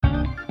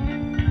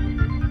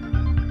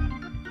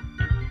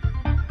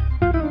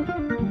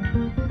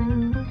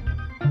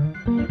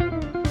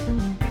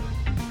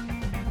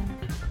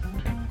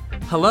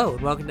Hello,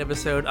 and welcome to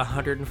episode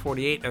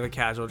 148 of the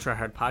Casual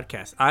Tryhard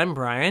Podcast. I'm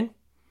Brian.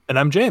 And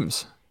I'm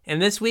James.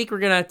 And this week we're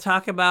going to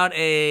talk about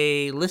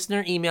a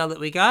listener email that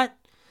we got.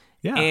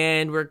 Yeah.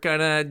 And we're going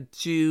to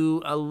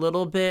do a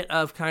little bit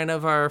of kind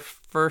of our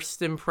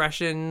first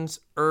impressions,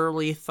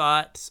 early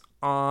thoughts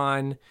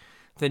on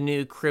the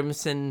new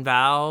Crimson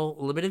Vow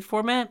limited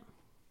format.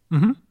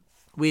 Mm-hmm.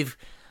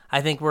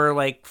 I think we're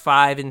like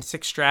 5 and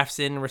 6 drafts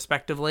in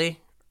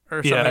respectively.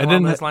 Or something I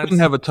along those lines.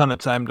 didn't have a ton of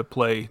time to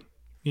play.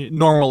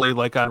 Normally,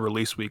 like on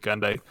release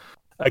weekend, I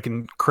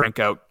can crank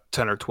out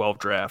 10 or 12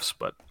 drafts,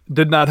 but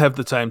did not have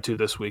the time to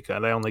this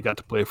weekend. I only got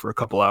to play for a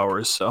couple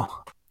hours, so.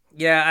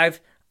 Yeah,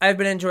 I've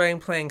been enjoying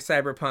playing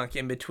Cyberpunk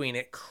in between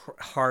it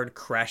hard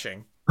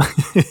crashing.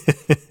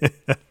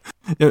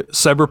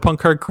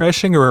 Cyberpunk hard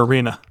crashing or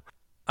Arena?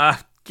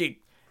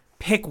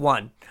 Pick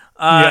one.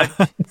 Yeah.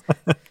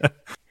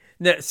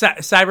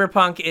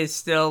 Cyberpunk is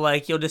still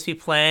like you'll just be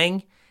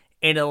playing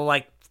and it'll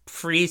like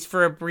freeze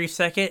for a brief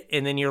second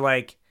and then you're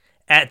like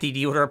at the do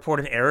you want to report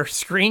an error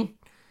screen?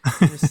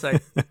 It's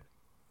like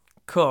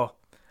cool.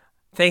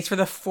 Thanks for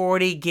the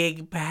 40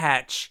 gig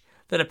patch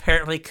that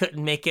apparently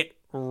couldn't make it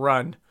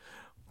run.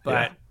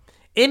 But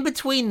in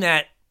between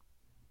that,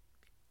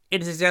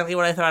 it is exactly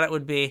what I thought it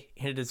would be,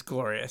 and it is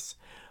glorious.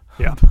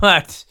 Yeah.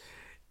 But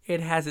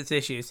it has its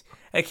issues.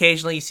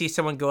 Occasionally you see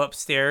someone go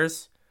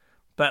upstairs,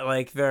 but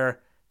like they're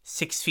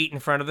 6 feet in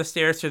front of the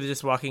stairs, so they're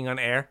just walking on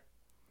air.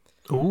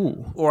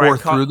 Ooh. Or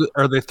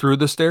are they through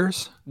the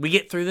stairs? We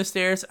get through the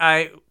stairs.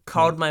 I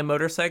called my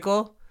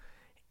motorcycle,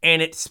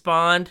 and it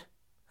spawned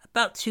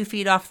about 2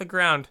 feet off the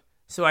ground.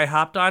 So I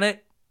hopped on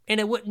it, and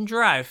it wouldn't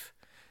drive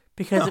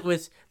because it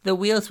was the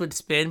wheels would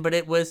spin, but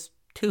it was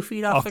 2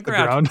 feet off the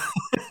ground.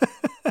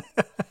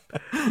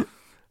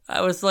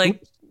 I was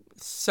like,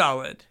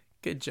 solid.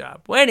 Good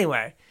job. Well,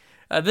 anyway,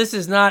 this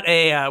is not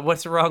a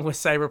What's Wrong with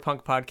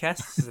Cyberpunk podcast.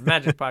 This is a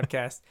Magic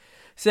podcast.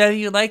 So if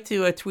you'd like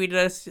to tweet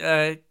us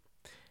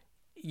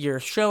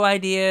your show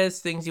ideas,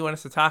 things you want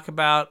us to talk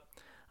about,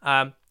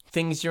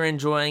 things you're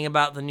enjoying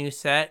about the new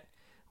set,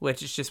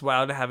 which is just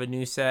wild to have a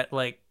new set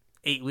like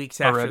 8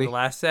 weeks after the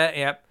last set.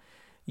 Yep.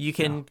 You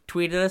can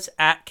tweet us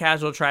at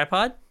Casual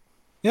Tripod.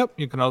 Yep.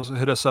 You can also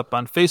hit us up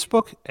on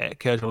Facebook at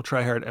Casual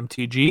Tryhard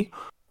MTG,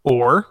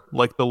 or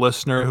like the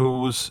listener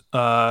whose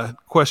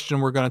question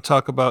we're going to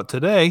talk about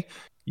today,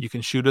 you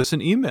can shoot us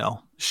an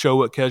email,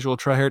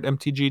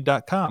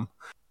 show@casualtryhardmtg.com.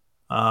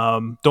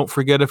 Don't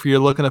forget, if you're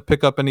looking to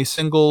pick up any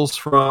singles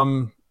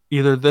from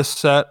either this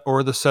set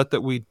or the set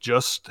that we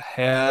just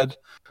had,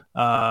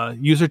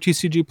 use our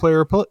TCG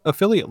Player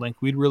affiliate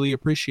link. We'd really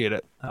appreciate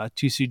it.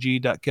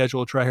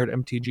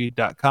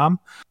 tcg.casualtryhardmtg.com.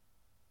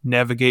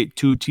 Navigate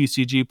to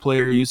TCG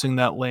Player using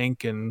that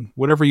link, and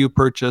whatever you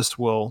purchase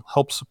will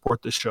help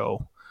support the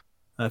show.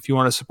 If you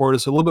want to support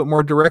us a little bit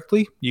more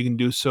directly, you can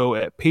do so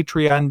at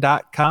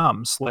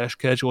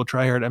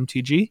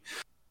patreon.com/casualtryhardmtg.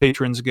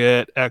 Patrons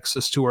get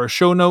access to our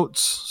show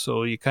notes,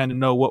 so you kind of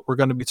know what we're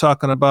going to be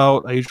talking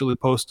about. I usually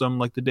post them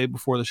like the day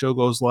before the show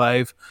goes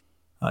live.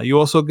 You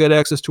also get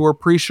access to our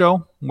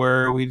pre-show,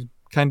 where we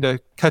kind of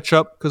catch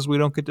up because we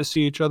don't get to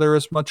see each other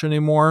as much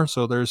anymore.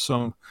 So there's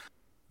some,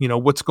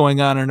 what's going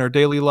on in our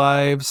daily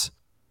lives.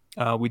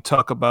 We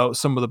talk about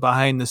some of the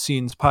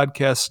behind-the-scenes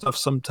podcast stuff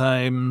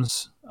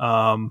sometimes.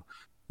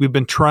 We've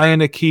been trying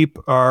to keep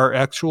our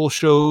actual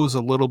shows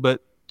a little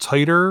bit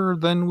tighter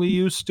than we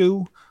used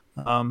to.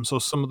 So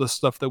some of the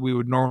stuff that we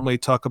would normally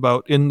talk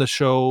about in the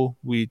show,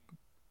 we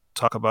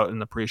talk about in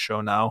the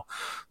pre-show now.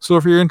 So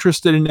if you're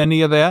interested in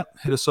any of that,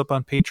 hit us up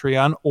on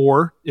Patreon,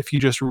 or if you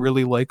just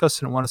really like us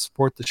and want to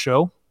support the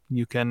show,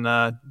 you can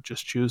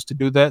just choose to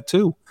do that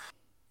too.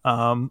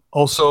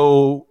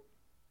 Also,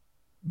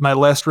 my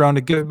last round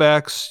of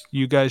givebacks,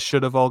 you guys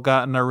should have all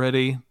gotten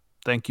already.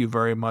 Thank you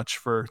very much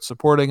for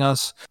supporting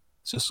us.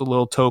 It's just a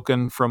little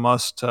token from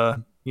us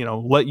to,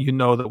 let you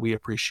know that we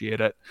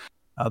appreciate it.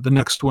 The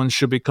next one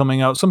should be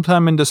coming out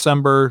sometime in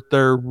December.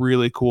 They're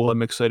really cool.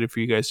 I'm excited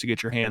for you guys to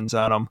get your hands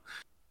on them.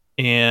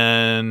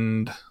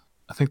 And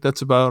I think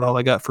that's about all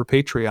I got for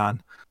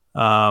Patreon.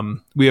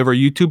 We have our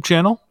YouTube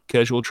channel,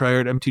 Casual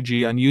Tryhard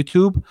MTG on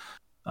YouTube.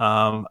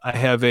 I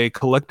have a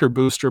collector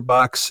booster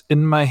box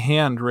in my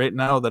hand right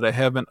now that I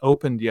haven't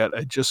opened yet.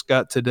 I just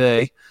got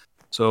today.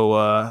 So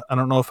I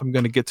don't know if I'm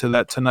going to get to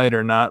that tonight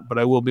or not, but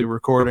I will be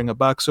recording a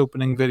box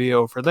opening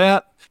video for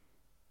that.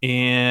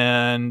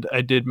 And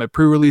I did my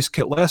pre-release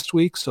kit last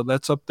week, so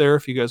that's up there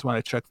if you guys want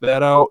to check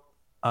that out.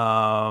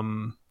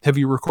 Have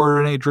you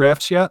recorded any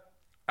drafts yet?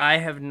 I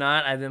have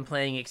not. I've been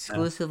playing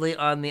exclusively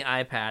on the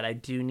iPad. I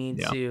do need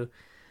to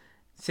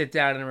sit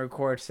down and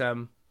record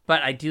some,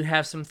 but I do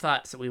have some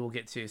thoughts that we will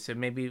get to. So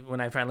maybe when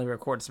I finally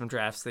record some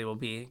drafts, they will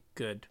be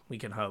good. We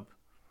can hope.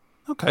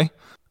 Okay.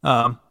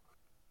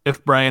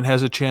 If Brian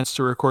has a chance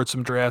to record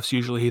some drafts,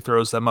 usually he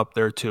throws them up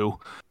there too.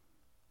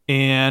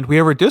 And we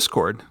have our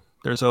Discord.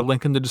 There's a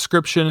link in the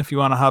description if you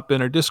want to hop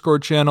in our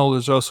Discord channel.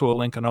 There's also a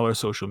link on all our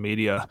social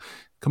media.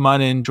 Come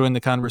on in, join the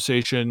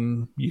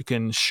conversation. You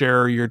can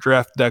share your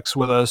draft decks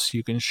with us.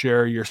 You can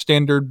share your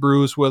standard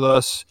brews with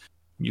us.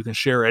 You can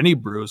share any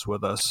brews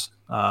with us.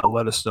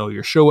 Let us know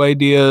your show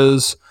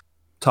ideas.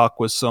 Talk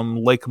with some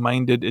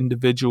like-minded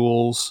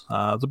individuals.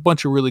 There's a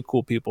bunch of really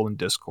cool people in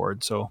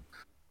Discord. So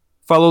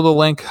follow the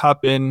link,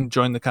 hop in,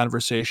 join the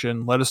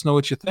conversation. Let us know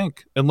what you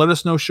think, and let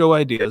us know show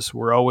ideas.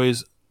 We're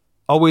always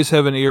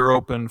have an ear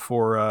open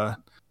for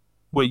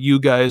what you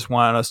guys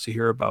want us to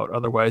hear about.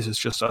 Otherwise, it's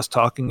just us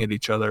talking at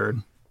each other,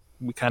 and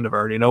we kind of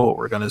already know what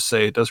we're going to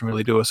say. It doesn't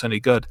really do us any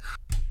good.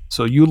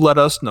 So you let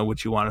us know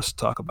what you want us to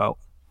talk about.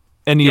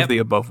 Any of the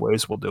above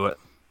ways will do it.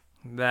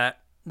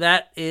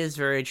 That is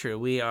very true.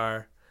 We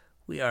are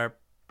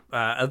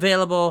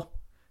available.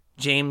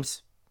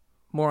 James,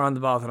 more on the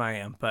ball than I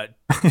am, but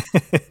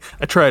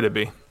I try to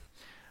be.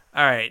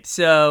 All right.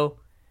 So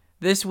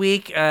this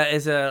week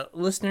is a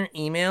listener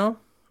email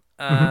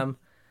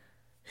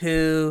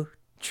who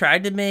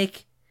tried to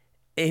make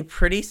a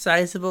pretty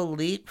sizable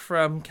leap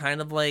from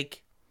kind of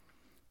like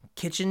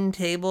kitchen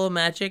table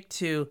Magic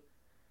to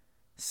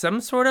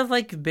some sort of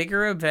like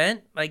bigger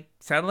event. Like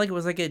sounded like it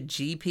was like a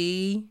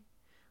GP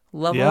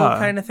level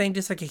kind of thing,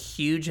 just like a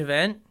huge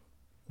event.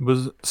 It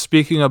was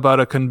speaking about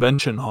a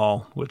convention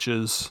hall, which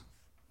is,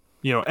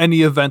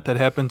 any event that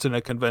happens in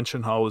a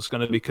convention hall is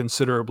going to be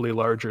considerably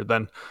larger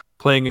than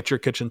playing at your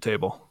kitchen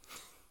table.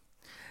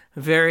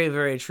 Very,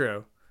 very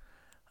true.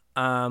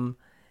 And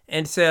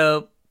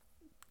so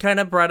kind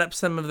of brought up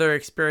some of their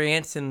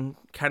experience and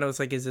kind of was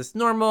like, is this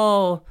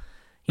normal?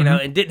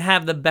 And didn't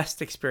have the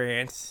best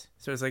experience.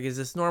 So it's like, is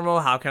this normal?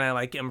 How can I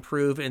like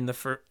improve in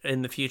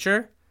the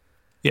future?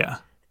 Yeah.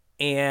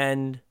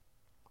 And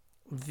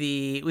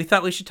we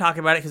thought we should talk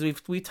about it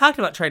because we talked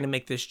about trying to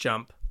make this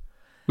jump.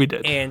 We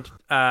did. And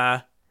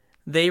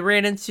they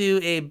ran into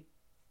a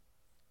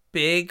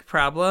big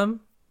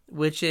problem,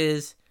 which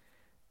is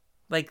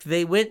like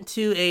they went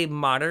to a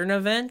modern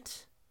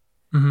event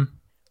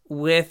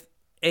with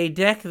a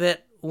deck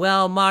that,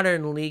 well,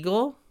 modern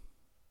legal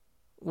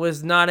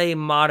was not a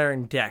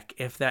modern deck,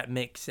 if that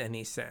makes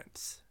any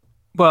sense.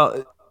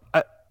 Well,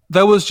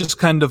 that was just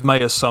kind of my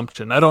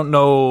assumption. I don't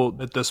know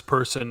that this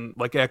person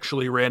like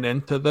actually ran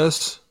into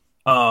this.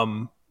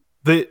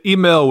 The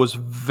email was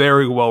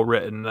very well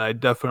written, and I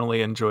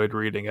definitely enjoyed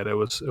reading it. It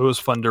was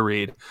fun to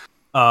read.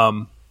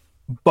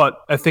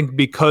 But I think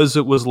because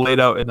it was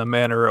laid out in the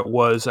manner it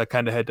was, I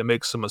kind of had to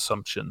make some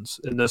assumptions,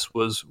 and this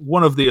was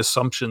one of the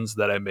assumptions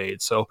that I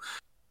made. So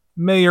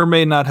may or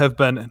may not have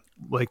been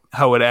like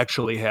how it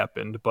actually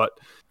happened, but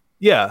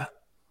yeah,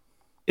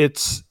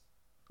 it's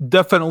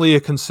definitely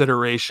a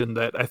consideration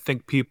that I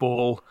think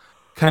people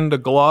kind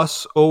of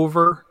gloss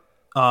over.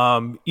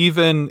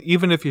 Even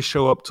if you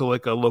show up to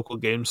like a local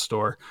game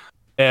store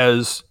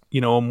as,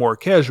 a more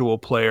casual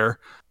player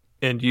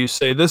and you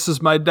say, this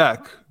is my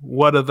deck,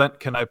 what event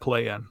can I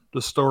play in?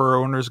 The store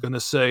owner is going to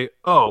say,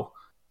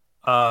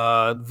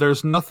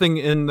 there's nothing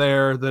in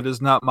there that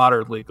is not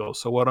modern legal.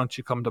 So why don't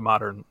you come to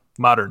modern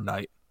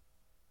night?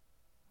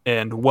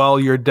 And while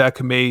your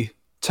deck may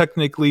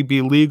technically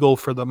be legal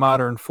for the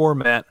modern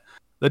format,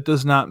 that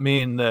does not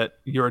mean that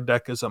your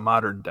deck is a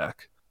modern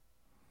deck.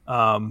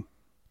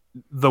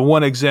 The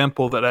one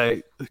example that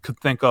I could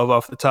think of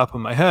off the top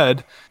of my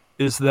head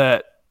is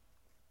that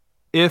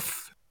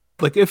if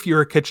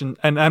you're a kitchen,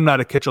 and I'm not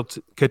a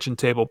kitchen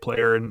table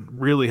player and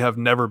really have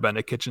never been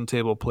a kitchen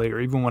table player.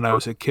 Even when I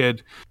was a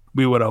kid,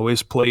 we would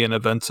always play in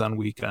events on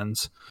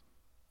weekends.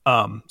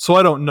 So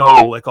I don't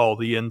know like all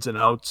the ins and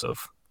outs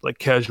of like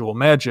casual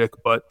Magic,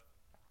 but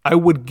I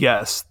would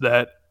guess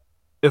that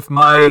if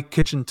my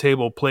kitchen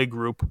table play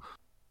group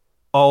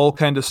all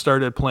kind of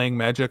started playing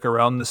Magic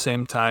around the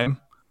same time,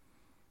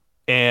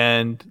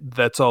 and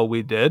that's all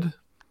we did,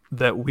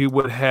 that we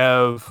would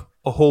have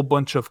a whole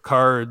bunch of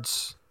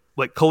cards,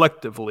 like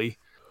collectively,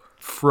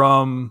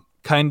 from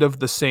kind of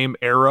the same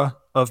era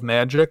of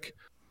Magic,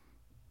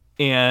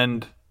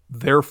 and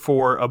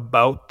therefore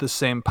about the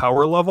same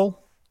power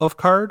level of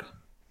card.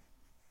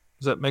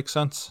 Does that make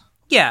sense?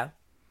 Yeah.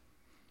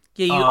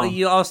 Yeah,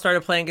 you all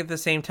started playing at the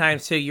same time,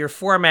 so your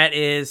format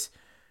is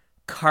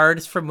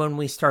cards from when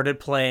we started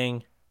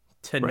playing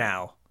to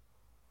now.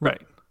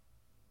 Right.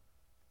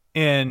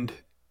 And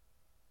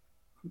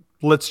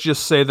let's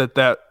just say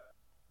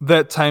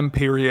that time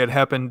period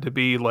happened to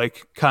be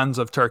like Khans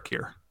of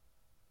Tarkir.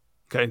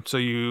 Okay, so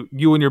you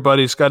and your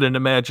buddies got into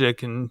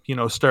Magic and,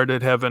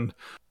 started having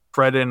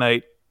Friday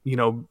night,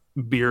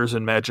 beers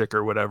and Magic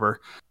or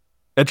whatever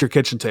at your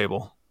kitchen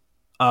table.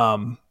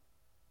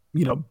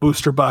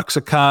 Booster box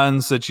of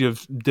Khans that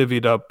you've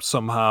divvied up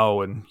somehow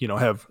and,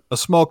 have a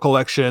small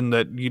collection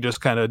that you just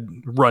kind of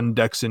run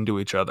decks into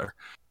each other.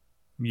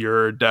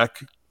 Your deck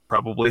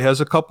probably has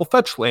a couple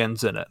fetch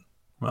lands in it.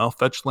 Well,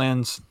 fetch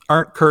lands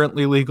aren't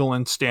currently legal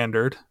in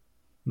Standard.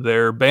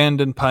 They're banned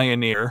in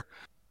Pioneer.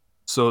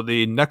 So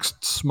the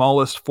next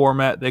smallest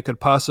format they could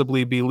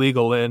possibly be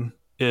legal in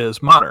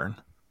is Modern.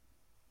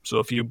 So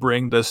if you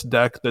bring this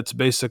deck that's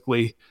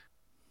basically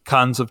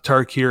Khans of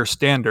Tarkir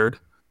Standard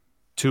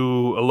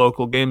to a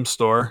local game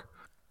store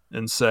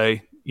and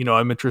say,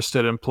 I'm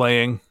interested in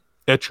playing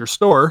at your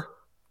store.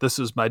 This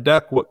is my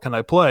deck. What can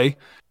I play?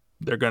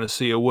 They're going to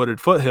see a Wooded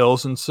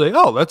Foothills and say,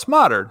 oh, that's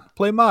Modern.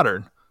 Play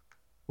Modern.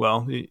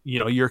 well,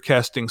 you're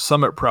casting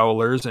Summit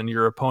Prowlers and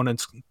your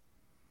opponent's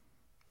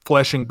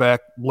flashing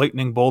back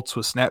lightning bolts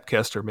with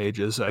Snapcaster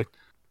Mages.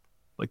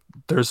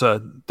 There's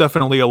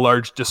definitely a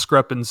large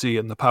discrepancy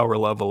in the power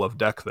level of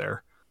deck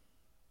there.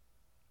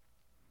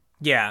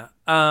 Yeah.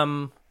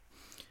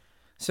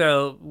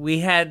 So we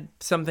had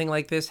something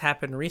like this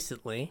happen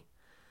recently.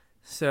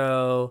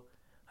 So,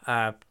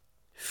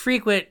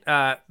 frequent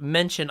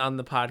mention on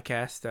the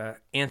podcast,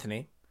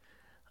 Anthony.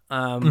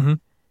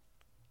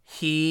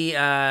 He,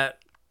 I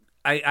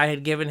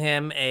had given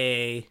him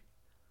a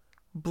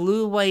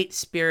blue-white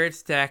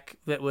spirits deck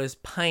that was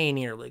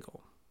Pioneer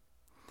legal.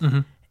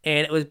 And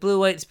it was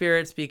blue-white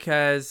spirits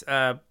because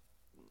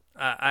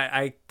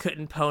I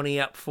couldn't pony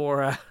up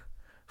for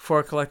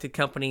collected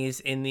companies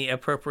in the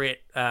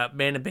appropriate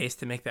mana base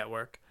to make that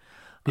work.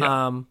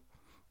 Yeah.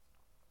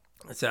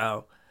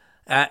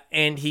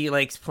 And he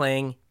likes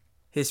playing.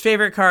 His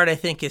favorite card, I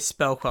think, is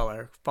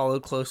Spellqueller,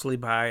 followed closely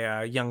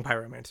by Young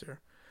Pyromancer.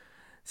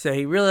 So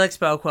he really likes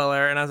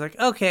Spellqueller, and I was like,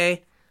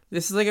 okay,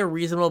 this is like a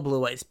reasonable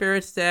blue-white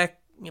spirits deck.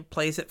 It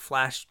plays at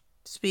flash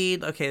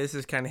speed. Okay, this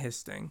is kind of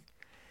his thing.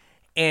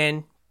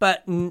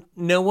 But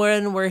no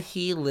one where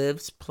he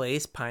lives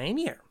plays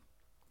Pioneer.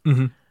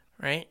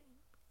 Right?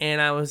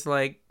 And I was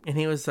like, and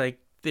he was like,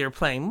 they're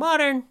playing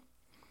Modern.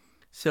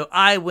 So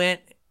I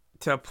went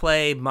to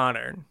play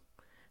Modern.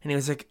 And he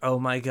was like, oh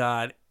my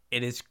God,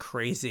 it is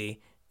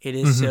crazy. It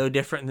is so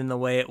different than the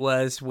way it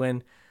was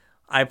when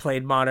I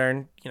played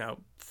Modern,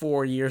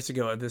 4 years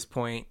ago at this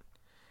point.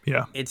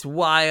 Yeah. It's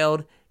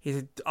wild.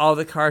 All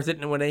the cards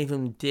didn't know what any of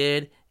them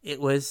did. It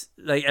was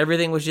like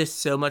everything was just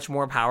so much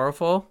more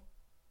powerful.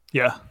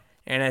 Yeah.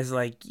 And I was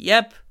like,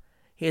 yep.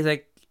 He's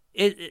like,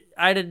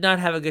 I did not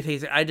have a good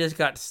taste. I just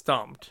got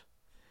stumped.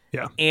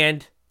 Yeah.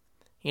 And,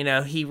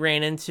 he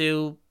ran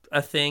into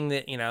a thing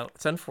that,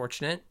 it's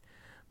unfortunate.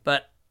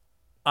 But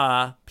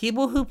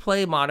people who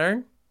play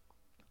Modern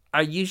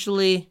are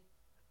usually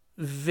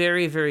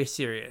very, very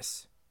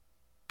serious.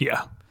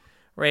 Yeah.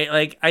 Right?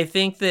 Like, I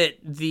think that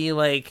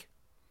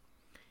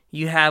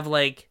you have,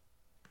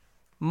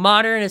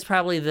 Modern is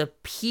probably the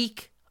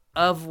peak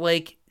of,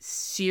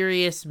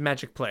 serious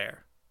Magic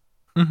player.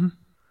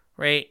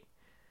 Right?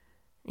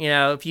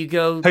 If you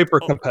go... Hyper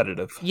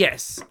competitive.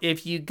 Yes.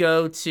 If you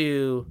go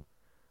to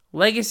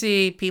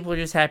Legacy, people are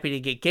just happy to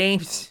get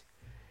games.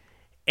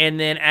 And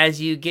then as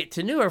you get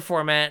to newer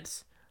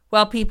formats,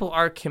 while people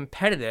are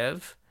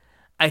competitive,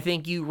 I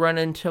think you run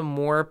into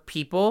more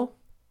people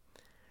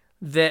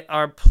that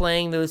are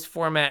playing those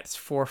formats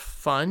for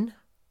fun.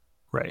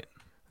 Right.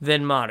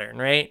 Than Modern,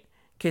 right?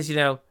 Because,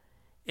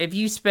 if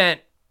you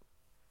spent,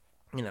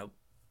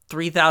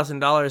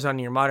 $3,000 on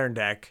your Modern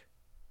deck,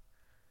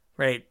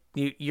 right,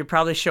 you're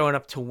probably showing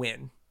up to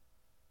win.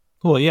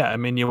 Well, yeah. I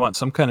mean, you want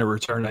some kind of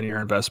return on your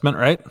investment,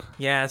 right?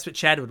 Yeah, that's what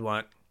Chad would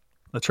want.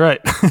 That's right.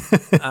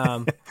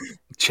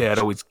 Chad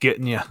always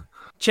getting you.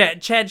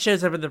 Chad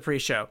shows up at the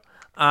pre-show.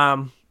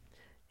 Yeah,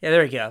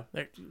 there we go.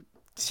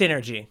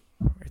 Synergy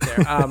right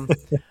there.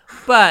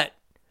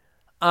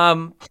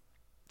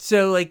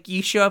 So,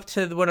 you show up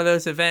to one of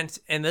those events,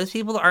 and those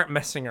people aren't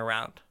messing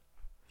around.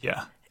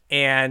 Yeah.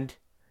 And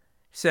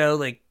so,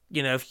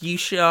 if you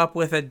show up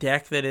with a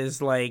deck that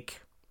is, a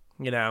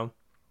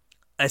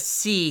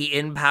C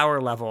in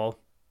power level,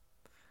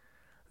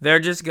 they're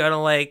just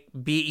gonna,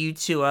 beat you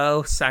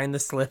 2-0, sign the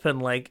slip,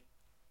 and,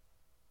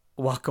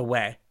 walk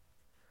away.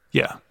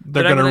 Yeah.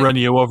 They're going to run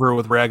you over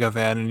with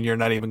Ragavan, and you're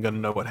not even going to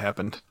know what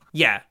happened.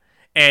 Yeah.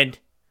 And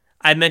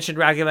I mentioned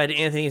Ragavan to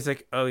Anthony. He's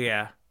like, oh,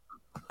 yeah.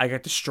 I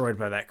got destroyed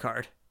by that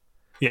card.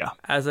 Yeah.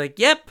 I was like,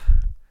 yep.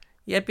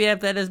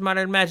 That is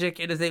Modern Magic.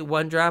 It is a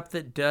 1-drop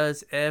that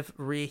does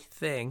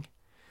everything.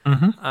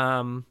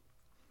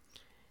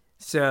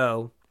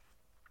 So,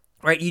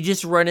 right, you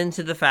just run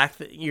into the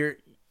fact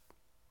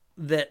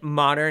that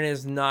Modern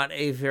is not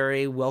a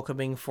very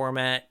welcoming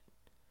format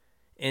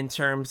in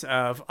terms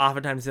of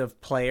oftentimes of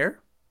player,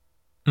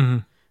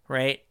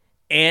 right,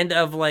 and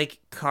of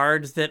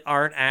cards that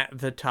aren't at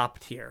the top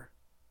tier.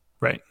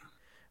 Right.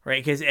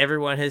 Because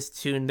everyone has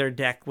tuned their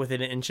deck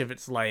within an inch of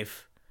its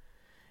life.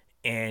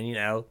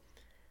 And,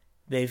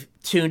 they've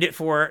tuned it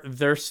for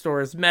their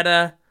store's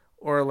meta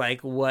or,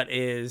 what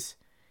is,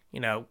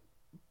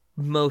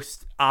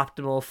 most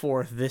optimal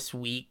for this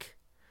week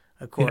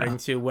according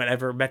to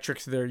whatever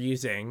metrics they're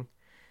using.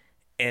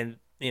 And,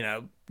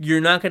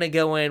 you're not going to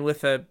go in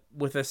with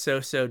a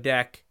so-so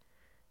deck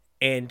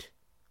and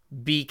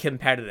be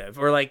competitive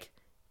or,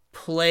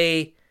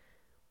 play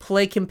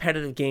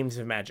competitive games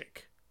of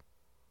Magic.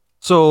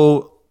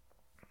 So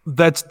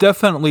that's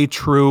definitely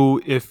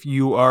true if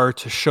you are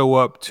to show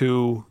up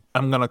to,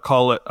 I'm going to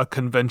call it a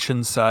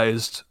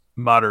convention-sized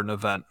Modern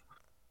event.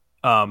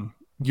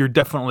 You're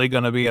definitely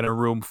going to be in a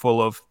room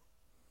full of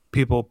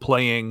people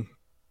playing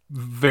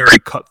very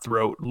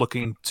cutthroat,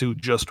 looking to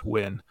just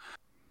win.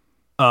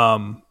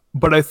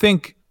 But I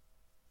think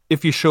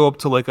if you show up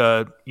to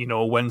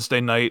a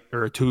Wednesday night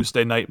or a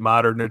Tuesday night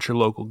Modern at your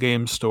local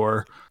game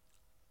store,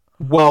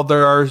 while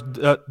there are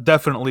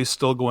definitely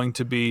still going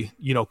to be,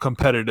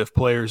 competitive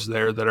players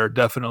there that are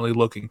definitely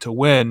looking to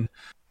win,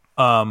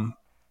 Um,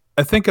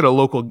 I think at a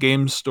local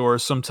game store,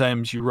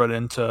 sometimes you run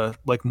into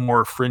like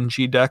more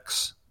fringy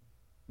decks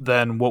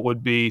than what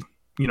would be,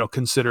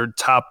 considered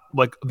top,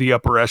 like the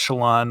upper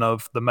echelon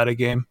of the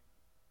metagame.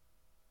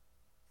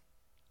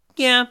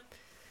 Yeah,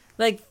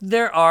 like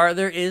there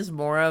is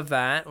more of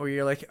that where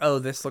you're like, oh,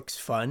 this looks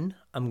fun.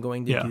 I'm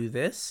going to Yeah, do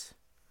this.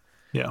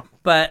 yeah,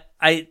 But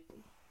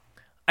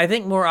I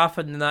think more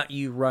often than not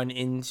you run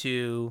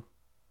into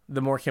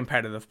the more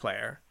competitive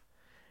player.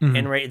 hmm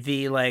And right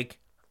the like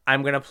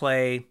I'm gonna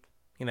play,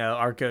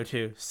 our go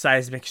to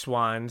seismic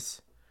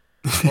swans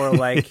or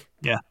like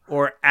yeah,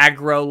 or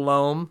aggro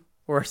loam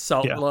or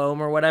salt yeah,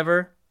 loam or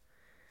whatever.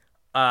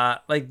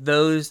 Like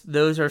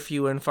those are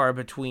few and far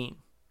between.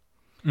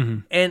 hmm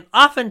And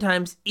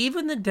oftentimes,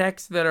 even the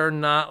decks that are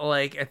not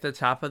like at the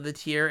top of the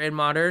tier in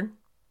modern,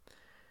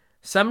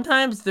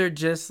 sometimes they're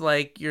just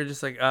like you're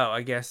just like, oh,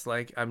 I guess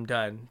like I'm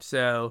done.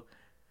 So,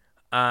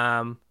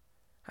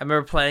 I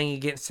remember playing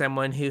against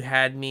someone who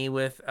had me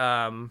with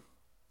an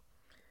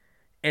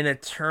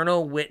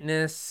Eternal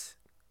Witness.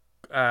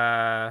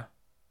 Uh,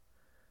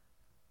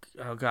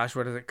 oh gosh,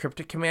 what is it?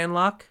 Cryptic Command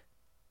Lock,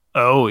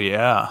 Oh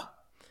yeah,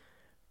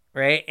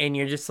 right? And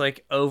you're just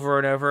like over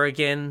and over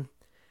again.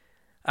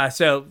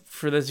 So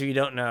for those of you who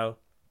don't know,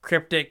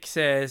 Cryptic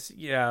says,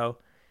 uh,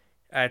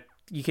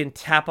 you can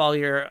tap all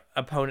your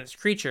opponent's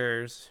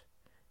creatures,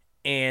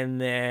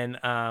 and then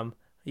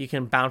you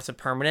can bounce a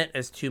permanent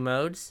as two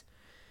modes.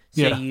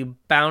 So yeah, you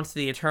bounce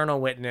the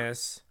Eternal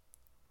Witness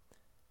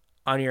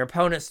on your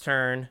opponent's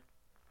turn,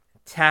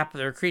 tap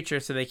their creature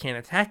so they can't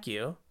attack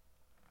you.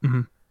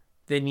 hmm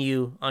Then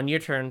you, on your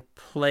turn,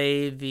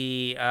 play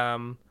the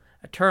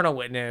Eternal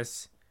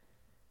Witness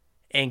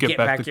and get get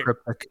back back to your.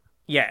 cryptic.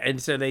 Yeah,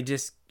 and so they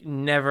just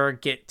never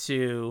get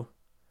to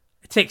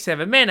take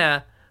 7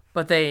 mana,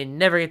 but they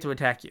never get to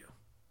attack you.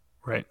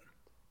 Right.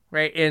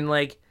 Right? And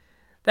like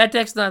that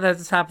deck's not at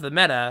the top of the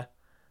meta,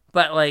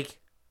 but like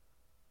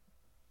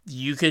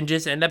you can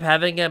just end up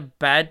having a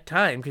bad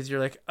time because you're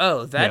like, oh,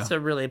 Yeah, that's a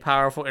really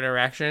powerful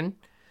interaction.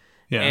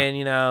 yeah,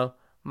 And,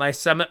 my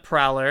Summit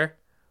Prowler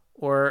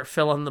or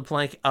fill in the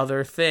blank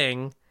other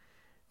thing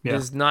yeah.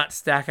 does not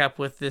stack up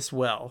with this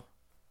well.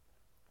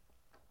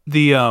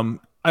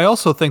 I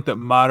also think that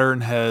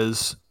modern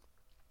has,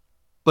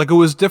 like, it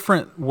was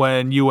different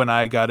when you and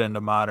I got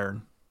into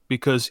modern,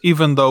 because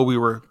even though we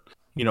were,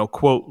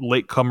 quote,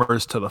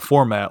 latecomers to the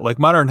format, like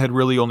modern had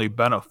really only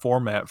been a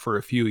format for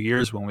a few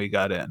years when we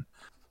got in.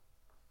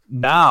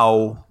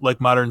 Now,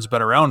 like, modern's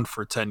been around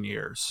for 10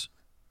 years,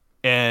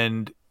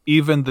 and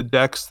even the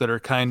decks that are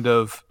kind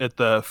of at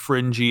the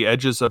fringy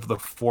edges of the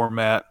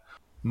format,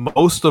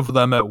 most of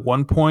them at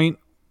one point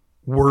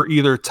were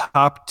either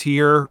top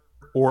tier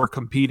or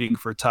competing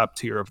for top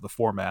tier of the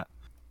format.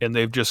 And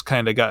they've just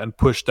kind of gotten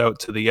pushed out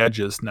to the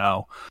edges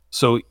now.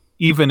 So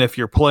even if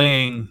you're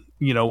playing,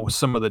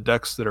 some of the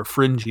decks that are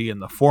fringy in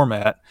the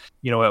format,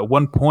 at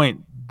one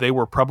point they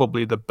were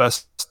probably the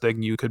best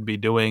thing you could be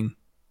doing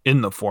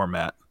in the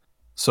format.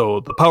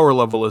 So the power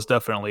level is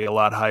definitely a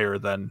lot higher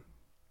than,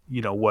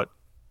 what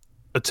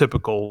a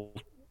typical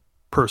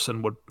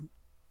person would,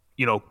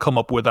 come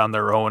up with on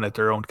their own at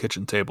their own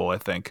kitchen table, I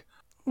think.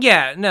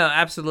 Yeah, no,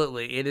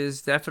 absolutely. It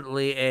is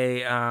definitely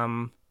a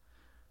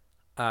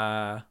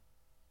uh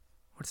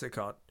what's it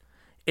called?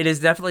 It is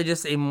definitely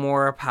just a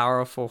more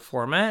powerful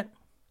format.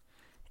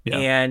 Yeah.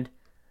 And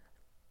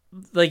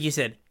like you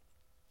said,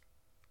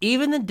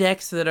 even the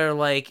decks that are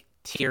like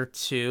tier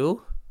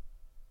 2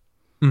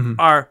 hmm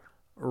are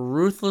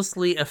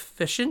ruthlessly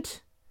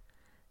efficient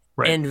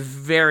Right. and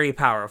very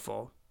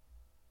powerful,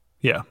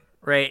 Yeah.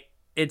 right?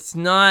 It's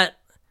not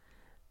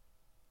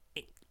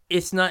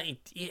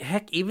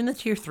heck, even the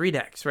tier 3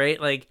 decks, right?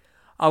 Like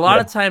a lot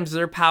Yeah. of times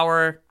their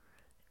power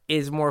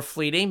is more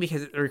fleeting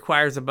because it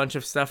requires a bunch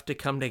of stuff to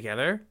come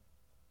together.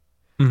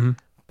 hmm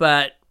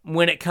But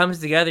when it comes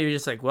together, you're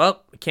just like,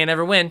 well, we can't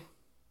ever win,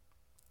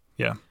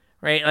 Yeah.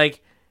 right?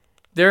 Like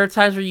there are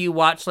times where you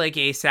watch like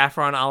a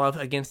Saffron Olive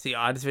against the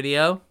odds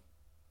video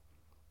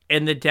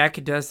and the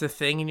deck does the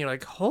thing and you're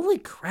like, holy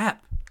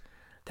crap,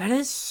 that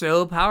is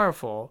so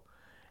powerful.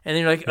 And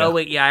then you're like, oh, Yeah.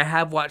 wait, yeah, I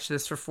have watched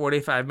this for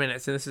 45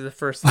 minutes and this is the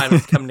first time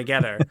it's come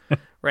together,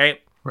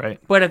 right? Right.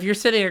 But if you're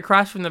sitting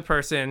across from the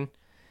person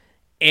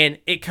and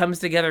it comes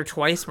together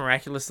twice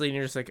miraculously and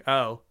you're just like,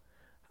 oh,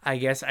 I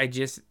guess I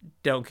just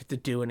don't get to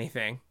do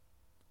anything.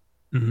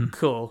 hmm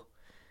Cool.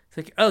 It's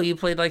like, oh, you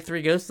played like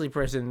 3 ghostly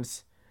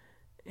prisons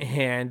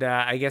and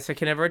I guess I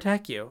can never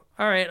attack you.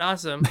 All right,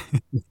 awesome.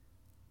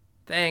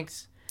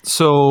 Thanks.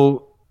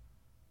 So,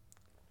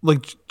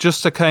 like,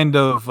 just to kind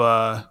of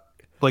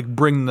like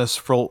bring this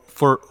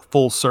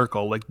full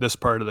circle, like this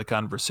part of the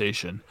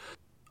conversation.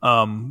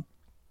 Um,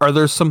 are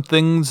there some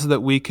things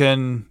that we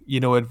can,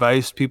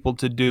 advise people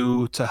to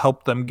do to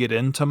help them get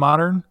into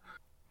modern?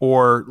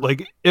 Or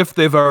like if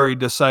they've already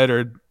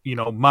decided,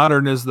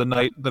 modern is the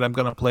night that I'm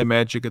going to play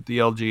Magic at the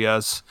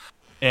LGS,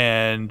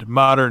 and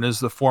modern is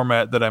the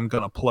format that I'm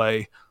going to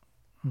play,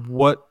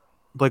 what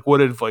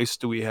what advice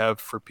do we have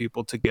for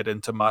people to get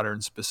into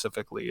modern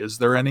specifically? Is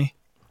there any?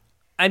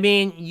 I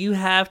mean, you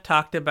have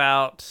talked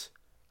about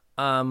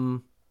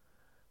um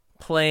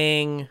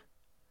playing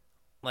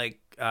like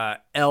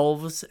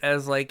elves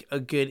as like a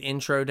good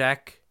intro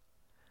deck.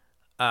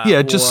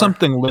 Yeah, just Or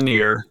something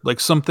linear, like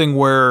something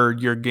where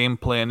your game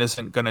plan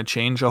isn't going to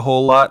change a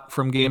whole lot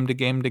from game to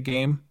game to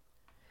game.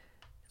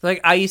 like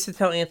I used to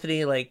tell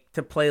Anthony like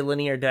to play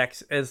linear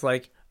decks as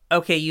like,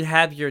 okay, you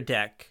have your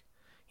deck,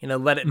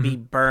 let it Hmm. be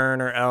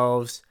burn or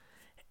elves,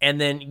 and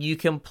then you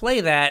can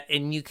play that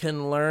and you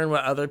can learn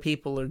what other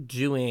people are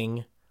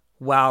doing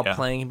while Yeah,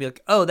 playing and be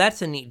like, oh,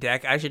 that's a neat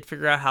deck. I should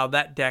figure out how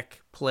that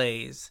deck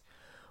plays.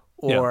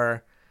 yeah,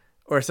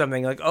 Or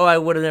something like, oh,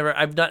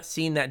 I've not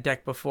seen that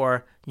deck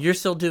before. You're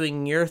still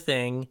doing your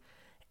thing,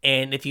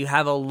 and if you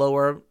have a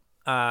lower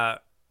uh,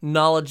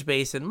 knowledge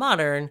base in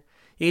modern,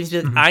 you just be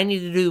like, hmm, I need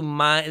to do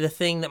the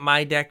thing that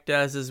my deck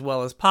does as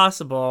well as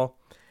possible,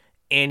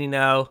 and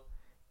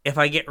if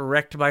I get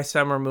wrecked by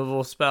some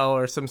removal spell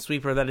or some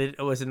sweeper that it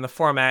was in the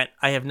format,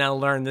 I have now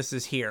learned this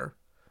is here,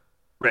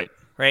 right.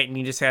 right? And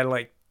you just had to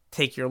like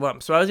take your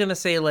lump. So I was gonna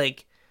say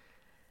like,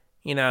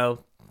 you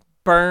know,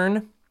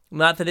 burn.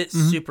 Not that it's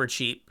Hmm. super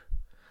cheap,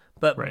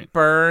 but Right.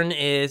 burn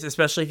is,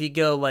 especially if you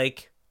go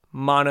like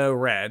mono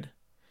red,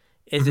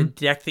 is a Hmm.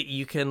 deck that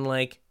you can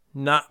like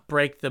not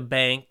break the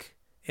bank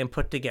and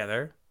put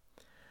together.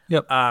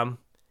 Yep. Um,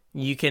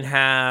 you can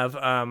have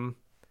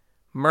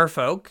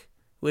Merfolk,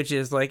 which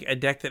is like a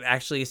deck that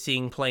actually is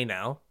seeing play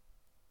now.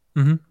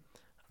 Hmm.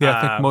 Yeah,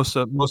 I think Uh, most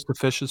of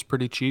fish is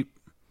pretty cheap.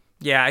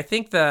 yeah, I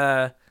think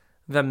the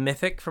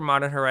Mythic for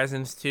Modern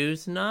Horizons 2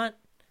 is not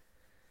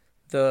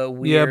the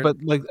Yeah, weird. but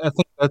like I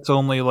think that's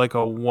only like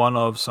a one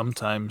of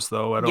sometimes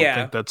though. I don't Yeah,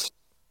 think that's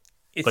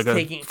it's like a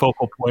taking.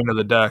 focal point of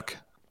the deck.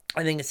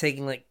 I think it's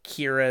taking like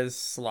Kira's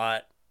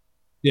slot.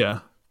 Yeah.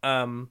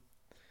 Um,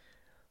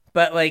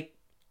 But like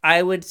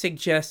I would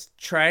suggest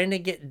trying to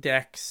get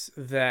decks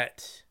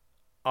that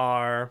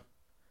are,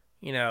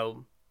 you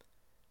know,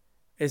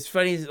 as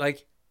funny as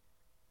like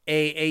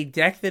a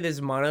deck that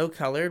is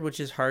monocolored, which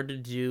is hard to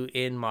do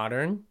in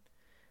modern,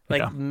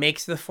 like Yeah.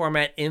 makes the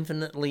format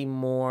infinitely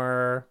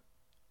more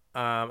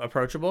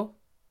approachable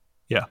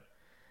Yeah.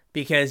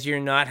 because you're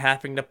not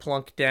having to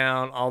plunk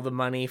down all the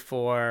money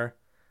for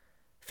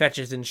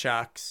fetches and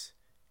shocks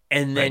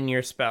and Right. then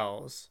your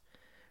spells,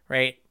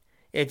 right?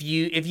 If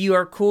you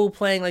are cool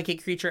playing like a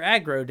creature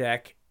aggro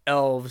deck,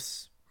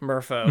 elves,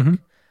 merfolk, Hmm.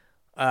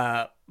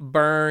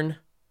 burn,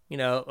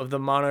 of the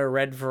mono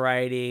red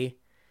variety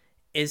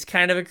is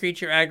kind of a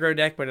creature aggro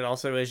deck, but it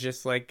also is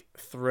just like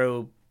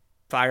throw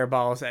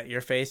fireballs at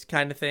your face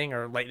kind of thing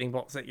or lightning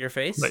bolts at your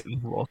face. Lightning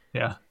bolt.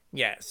 Yeah.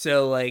 Yeah,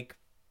 so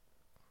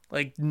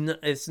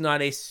it's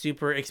not a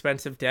super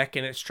expensive deck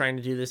and it's trying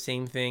to do the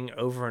same thing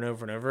over and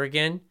over and over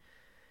again.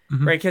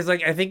 Hmm. Right, because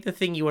like I think the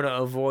thing you want to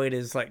avoid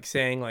is like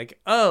saying like,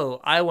 "Oh,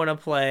 I want to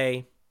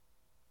play,"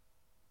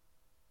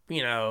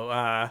 you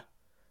know,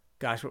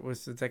 gosh, what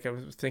was the deck I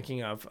was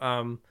thinking of?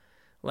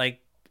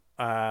 Like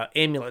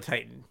Amulet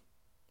Titan,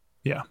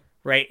 Yeah.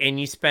 right? And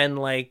you spend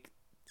like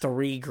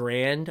 3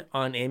 grand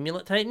on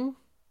Amulet Titan,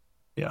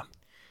 Yeah.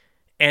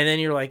 and then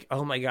you're like,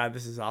 "Oh my god,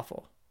 this is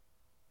awful."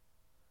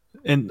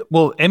 And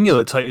well,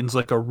 Amulet Titan's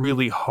like a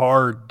really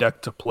hard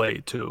deck to play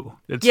too.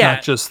 It's not Yeah,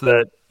 just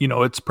that,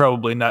 it's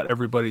probably not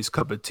everybody's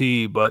cup of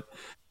tea, but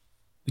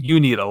you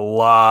need a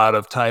lot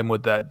of time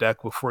with that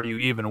deck before you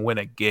even win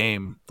a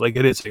game. Like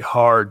it is a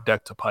hard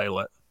deck to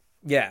pilot.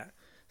 yeah.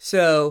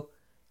 So,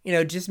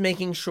 just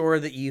making sure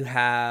that you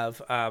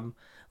have,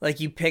 like,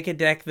 you pick a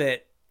deck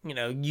that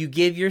you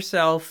give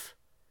yourself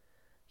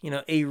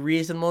a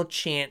reasonable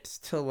chance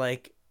to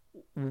like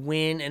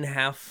win and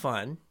have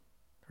fun,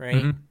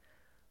 right? Hmm.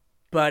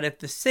 But at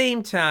the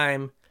same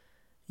time,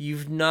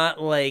 you've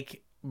not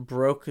like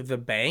broke the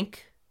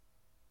bank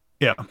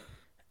Yeah.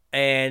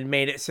 and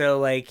made it so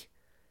like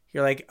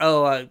you're like,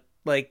 oh,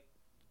 like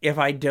if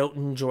I don't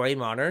enjoy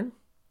modern,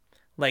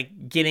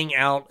 like getting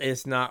out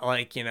is not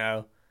like,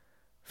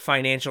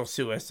 financial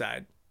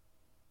suicide.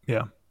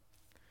 Yeah.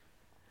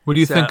 What do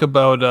you So think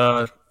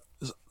about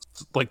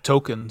like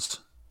tokens?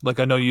 Like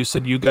I know you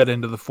said you got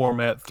into the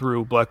format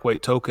through black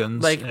white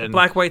tokens like and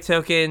black white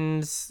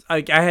tokens,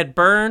 like I had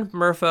burn,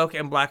 merfolk,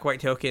 and black white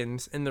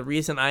tokens, and the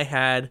reason I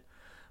had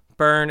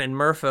burn and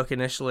merfolk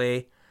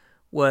initially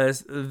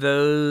was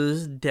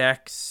those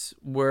decks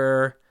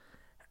were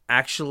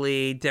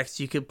actually decks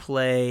you could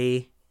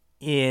play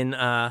in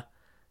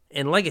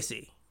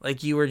legacy.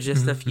 Like you were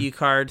just a Mhm. few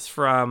cards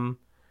from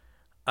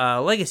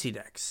legacy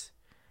decks.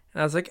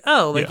 And I was like,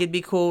 oh, like Yeah. it'd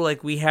be cool.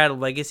 Like we had a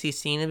legacy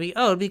scene.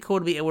 It'd be cool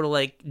to be able to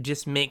like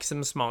just make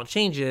some small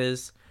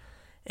changes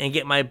and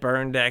get my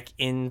burn deck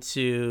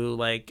into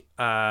like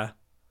uh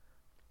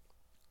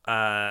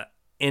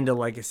into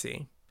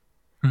legacy.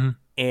 Mhm.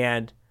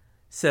 And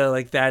so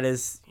like that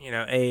is,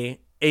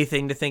 a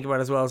thing to think about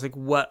as well, is like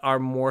what are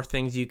more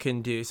things you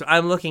can do. So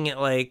I'm looking at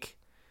like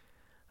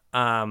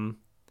um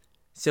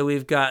so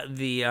we've got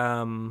the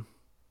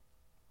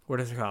what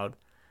is it called?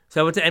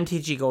 So I went to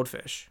MTG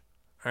Goldfish,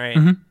 all right?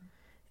 Mhm.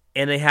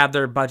 And they have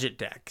their budget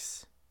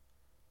decks.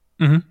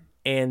 Mhm.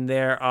 And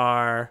there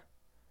are,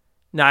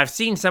 now I've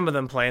seen some of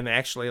them play and they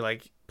actually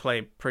like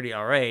play pretty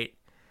all right.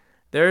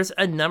 there's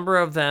a number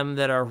of them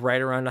that are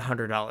right around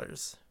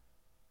 $100.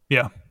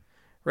 Yeah.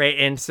 Right?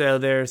 And so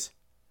there's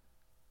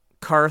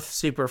Karth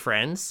Super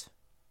Friends,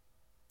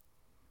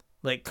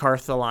 like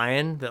Karth the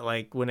Lion, that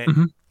like when a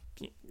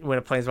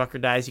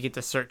planeswalker dies, you get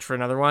to search for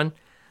another one.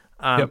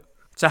 Yep.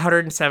 It's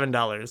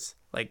 $107.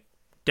 Like,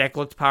 deck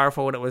looked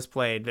powerful when it was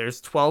played.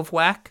 There's 12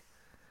 Whack,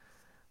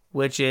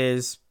 which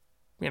is,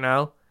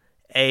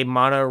 a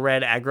mono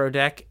red aggro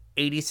deck,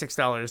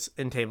 $86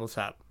 in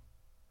tabletop.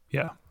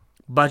 Yeah.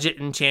 Budget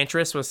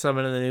Enchantress was some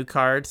of the new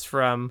cards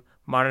from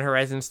Modern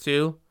Horizons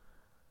 2,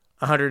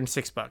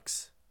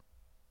 $106.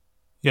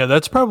 Yeah,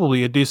 that's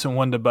probably a decent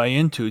one to buy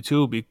into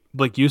too.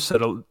 Like you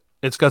said,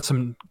 it's got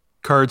some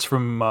cards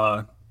from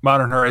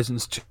Modern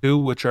Horizons 2,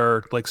 which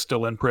are like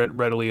still in print,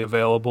 readily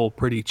available,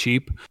 pretty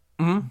cheap.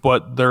 Mm-hmm.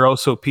 But they're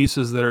also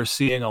pieces that are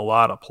seeing a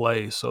lot of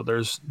play, so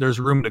there's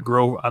room to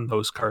grow on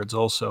those cards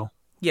also.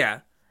 Yeah,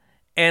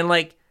 and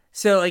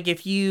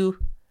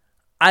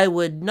I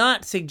would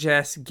not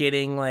suggest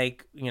getting I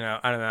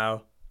don't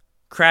know,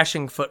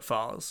 Crashing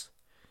Footfalls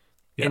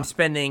and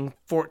spending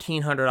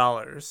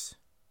 $1,400.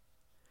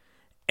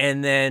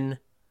 And then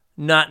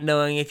not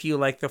knowing if you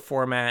like the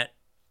format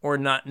or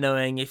not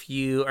knowing if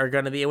you are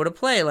going to be able to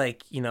play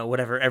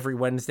whatever, every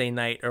Wednesday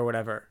night or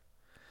whatever.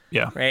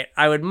 Yeah. Right?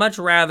 I would much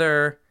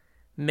rather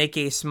make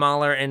a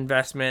smaller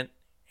investment,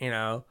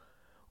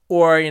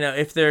 or,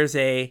 if there's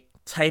a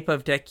type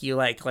of deck you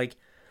like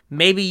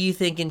maybe you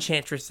think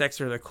Enchantress decks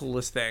are the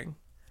coolest thing,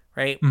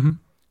 right? Mm-hmm.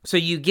 So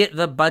you get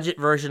the budget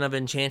version of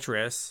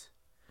Enchantress,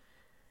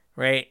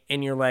 right?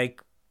 And you're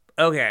like,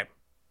 okay,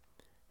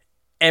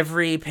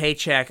 every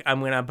paycheck I'm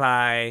going to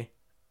buy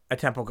a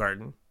Temple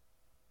Garden.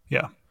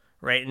 Yeah.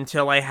 Right?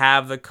 Until I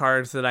have the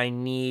cards that I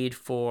need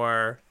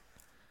for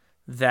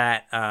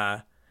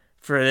that,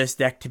 for this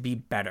deck to be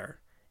better.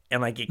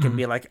 And it can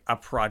be a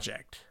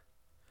project.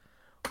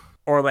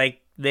 Or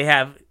they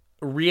have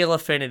Real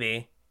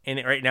Affinity,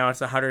 and right now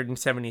it's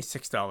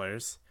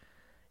 $176.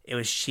 It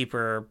was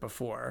cheaper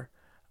before.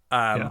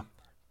 But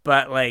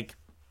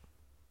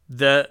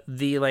the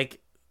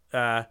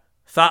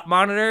Thought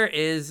Monitor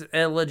is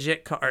a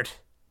legit card.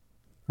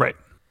 Right.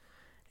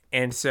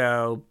 And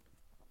so,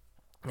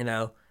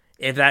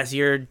 if that's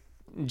your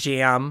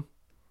jam,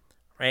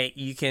 right,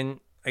 you can,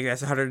 I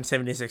guess,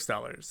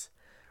 $176.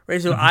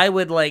 Right, so I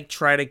would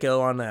try to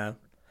go on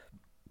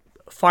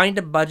find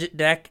a budget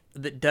deck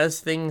that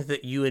does things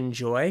that you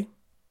enjoy,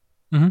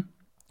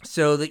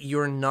 so that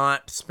you're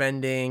not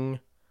spending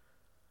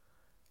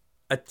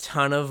a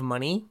ton of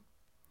money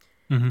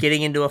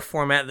getting into a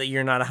format that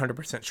you're not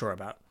 100% sure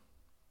about.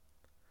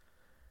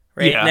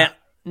 Right? Yeah.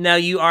 Now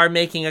you are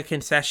making a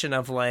concession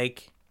of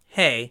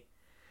hey,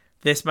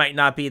 this might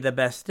not be the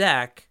best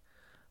deck,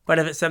 but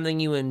if it's something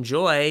you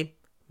enjoy,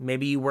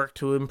 maybe you work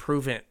to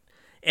improve it.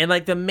 And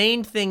the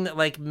main thing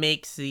that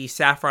makes the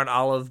Saffron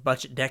Olive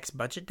budget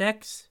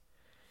decks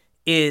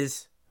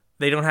is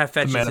they don't have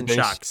fetches and base.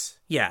 shocks.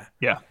 Yeah.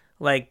 Yeah.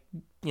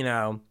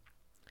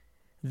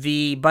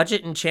 The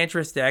budget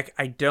Enchantress deck,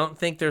 I don't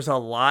think there's a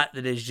lot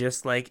that is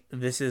just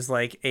this is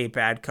a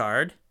bad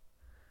card.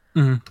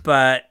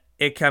 But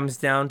it comes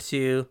down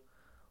to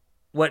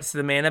what's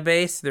the mana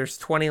base? There's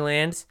 20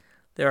 lands.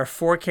 There are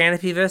 4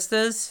 Canopy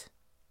Vistas.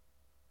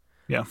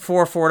 Yeah.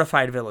 4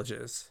 Fortified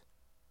Villages.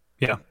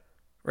 Yeah.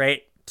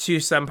 Right? 2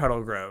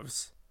 Sunpetal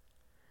Groves.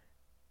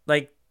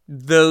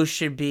 Those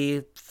should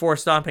be 4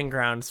 Stomping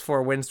Grounds,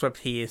 4 Windswept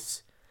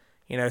Heaths.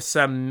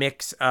 Some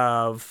mix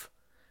of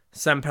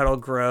Sunpetal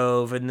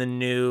Grove and the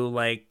new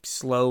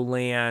Slow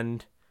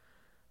Land,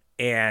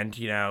 and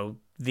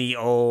the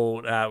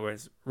old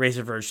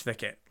Razor Verge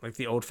Thicket,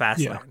 the old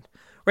fast land.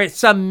 Right,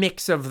 some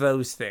mix of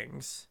those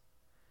things.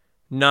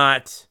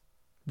 Not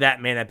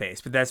that mana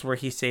base, but that's where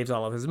he saves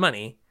all of his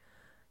money.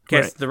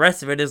 Because the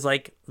rest of it is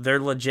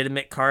they're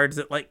legitimate cards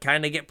that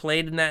kind of get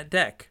played in that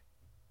deck.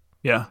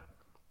 Yeah.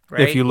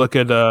 Right? If you look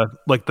at the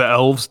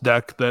Elves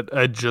deck that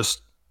I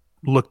just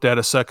looked at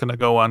a second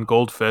ago on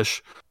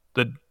Goldfish,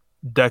 the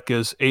deck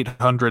is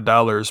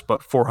 $800,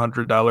 but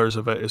 $400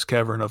 of it is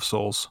Cavern of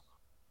Souls.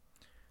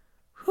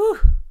 Whew.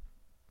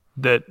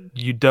 That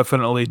you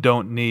definitely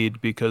don't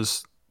need,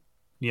 because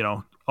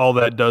all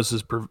that does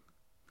is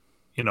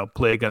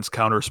play against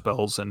counter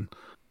spells, and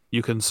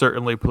you can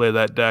certainly play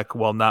that deck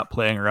while not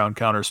playing around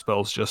counter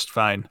spells just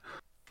fine.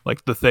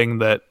 The thing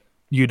that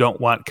you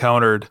don't want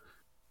countered,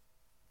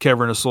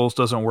 Cavern of Souls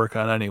doesn't work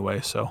on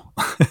anyway, so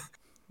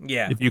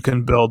yeah. If you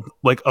can build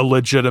a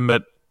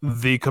legitimate,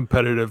 the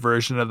competitive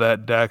version of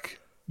that deck,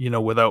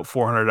 without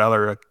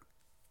 $400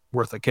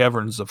 worth of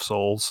Caverns of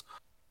Souls,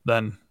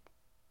 then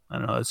I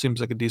don't know, it seems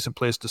like a decent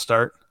place to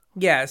start.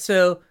 Yeah,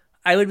 so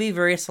I would be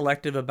very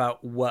selective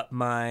about what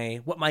my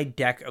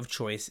deck of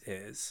choice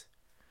is.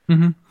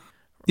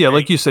 Yeah, right?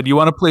 Like you said, you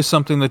want to play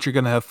something that you're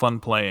going to have fun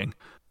playing,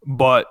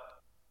 but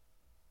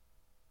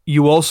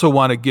you also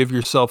want to give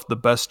yourself the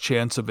best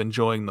chance of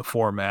enjoying the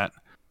format.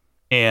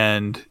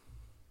 And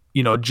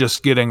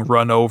just getting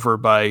run over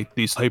by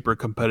these hyper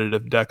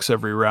competitive decks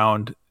every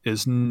round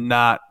is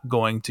not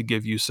going to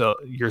give you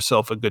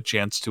yourself a good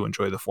chance to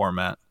enjoy the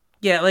format.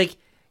 Yeah,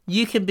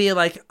 you can be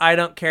like, I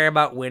don't care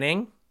about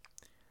winning.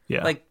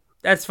 Yeah. Like,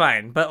 that's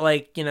fine. But,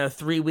 like,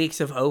 3 weeks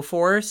of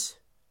O4s,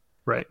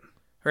 Right.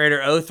 right,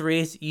 or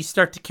O3s, you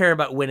start to care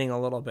about winning a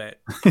little bit.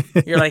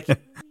 You're like,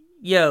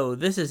 yo,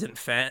 this isn't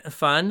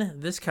fun.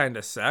 This kind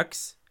of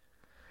sucks.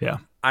 Yeah.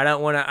 I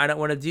don't want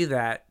to do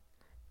that.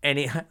 I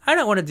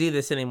don't want to do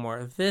this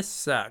anymore. This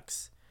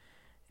sucks.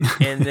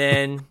 And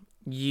then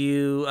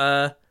you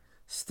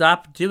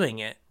stop doing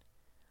it.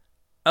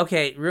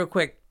 Okay, real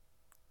quick.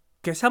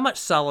 Guess how much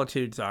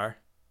Solitudes are?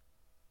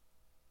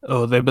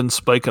 Oh, they've been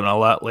spiking a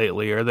lot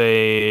lately. Are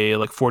they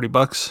like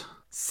 $40?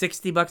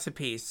 $60 a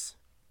piece.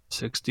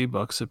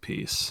 $60 a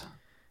piece.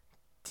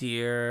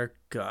 Dear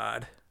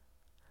God.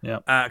 Yeah.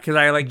 Because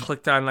I like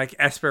clicked on like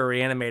Esper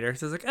Reanimator.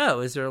 So I was like, oh,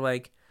 is there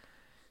like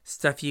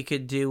stuff you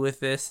could do with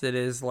this that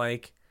is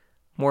like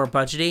more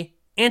budgety?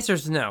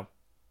 Answer's no.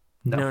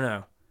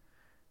 No.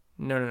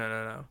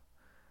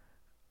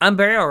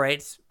 Unburial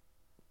rates,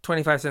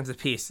 25 cents a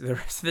piece. The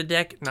rest of the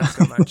deck, not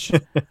so much.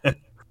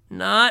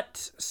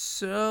 Not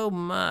so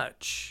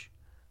much.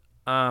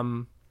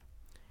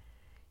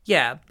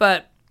 Yeah,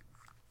 but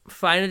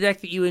find a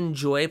deck that you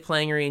enjoy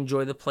playing or you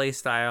enjoy the play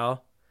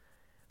style.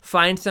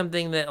 Find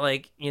something that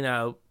like,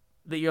 that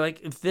you're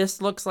like, if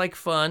this looks like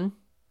fun,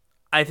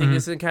 I think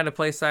this is the kind of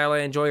play style I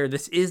enjoy, or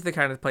this is the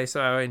kind of play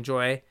style I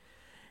enjoy.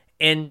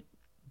 And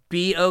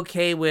be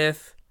okay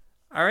with,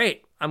 all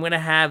right, I'm going to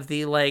have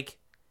the like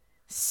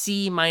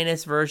C-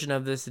 version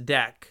of this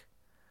deck,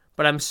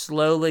 but I'm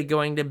slowly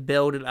going to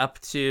build it up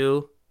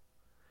to,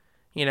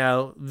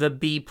 the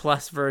B+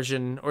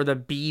 version or the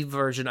B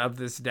version of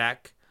this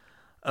deck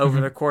over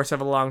the course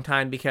of a long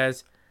time,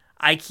 because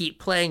I keep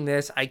playing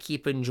this, I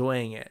keep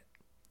enjoying it.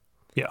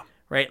 Yeah.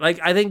 Right? Like,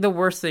 I think the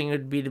worst thing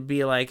would be to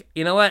be like,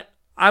 you know what?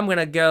 I'm going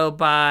to go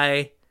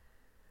buy,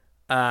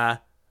 I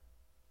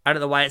don't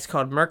know why it's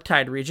called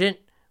Murktide Regent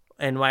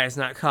and why it's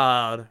not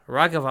called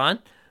Ragavan,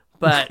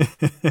 but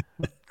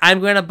I'm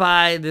going to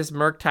buy this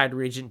Murktide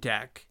Regent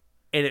deck,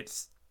 and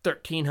it's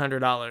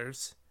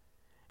 $1,300.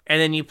 And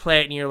then you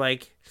play it, and you're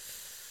like,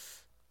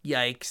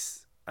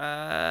 yikes.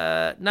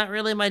 Not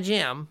really my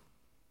jam.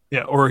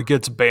 Yeah, or it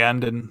gets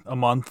banned in a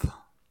month.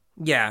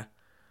 Yeah.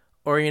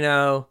 Or,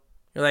 you're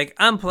like,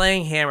 I'm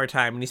playing Hammer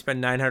Time, and you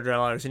spend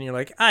 $900, and you're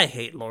like, I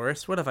hate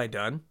Loris. What have I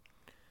done?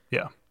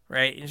 Yeah.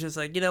 Right? It's just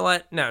like, you know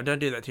what? No, don't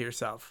do that to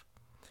yourself.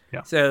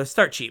 Yeah. So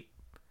start cheap.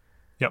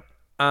 Yep.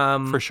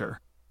 For sure.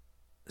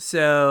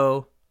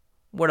 So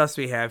what else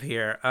do we have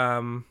here?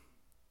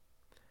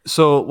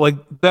 So like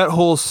that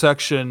whole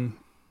section,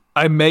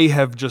 I may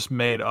have just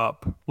made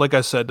up. Like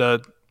I said,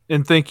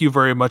 and thank you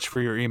very much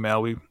for your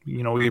email. We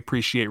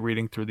appreciate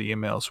reading through the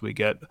emails we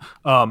get.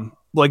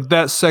 Like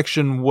that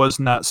section was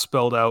not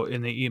spelled out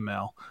in the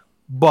email,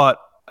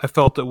 but I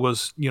felt it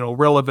was,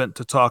 relevant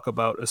to talk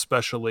about,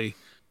 especially,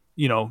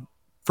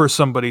 for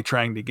somebody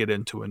trying to get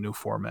into a new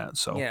format.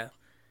 So yeah,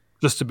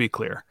 just to be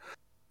clear,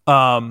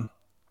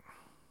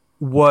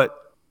 what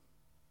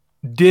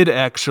did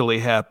actually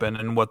happen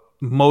and what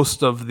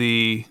most of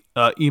the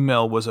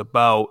email was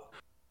about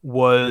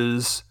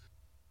was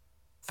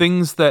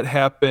things that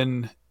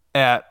happen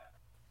at,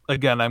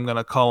 again, I'm going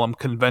to call them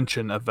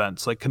convention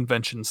events, like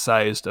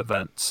convention-sized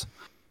events.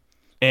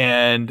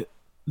 And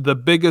the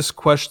biggest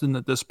question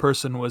that this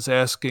person was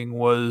asking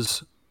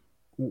was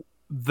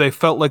they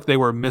felt like they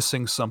were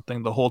missing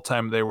something the whole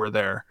time they were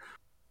there.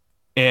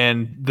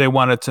 And they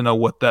wanted to know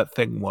what that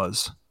thing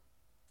was.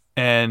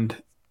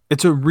 And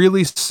it's a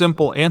really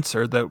simple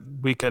answer that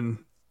we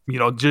can,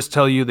 just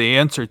tell you the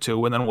answer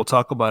to, and then we'll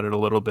talk about it a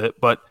little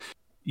bit. But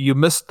you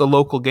missed the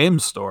local game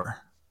store.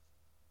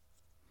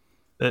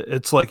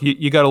 It's like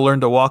you got to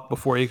learn to walk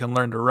before you can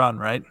learn to run,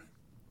 right?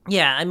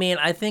 Yeah, I mean,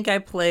 I think I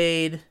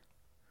played...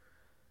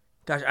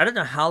 Gosh, I don't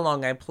know how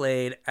long I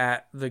played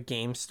at the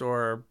game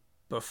store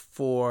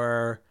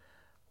before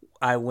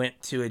I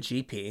went to a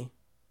GP.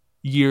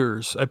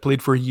 Years. I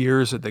played for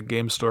years at the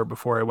game store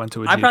before I went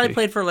to a GP. I probably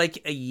played for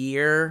like a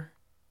year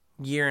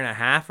and a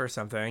half or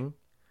something.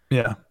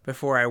 Yeah.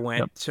 Before I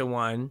went to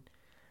one.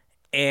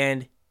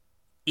 And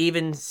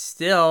even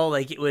still,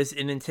 like, it was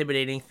an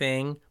intimidating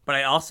thing, but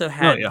I also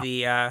had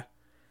the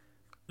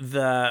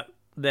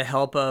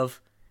help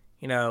of,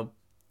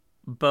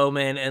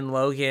 Bowman and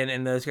Logan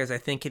and those guys. I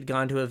think had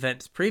gone to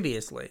events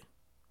previously,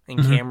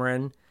 and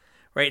Cameron,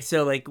 right?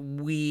 So like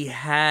we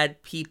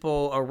had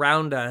people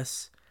around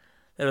us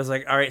that was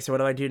like, all right, so what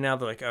do I do now?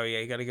 They're like, oh yeah,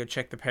 you got to go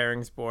check the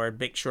pairings board,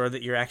 make sure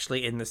that you're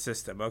actually in the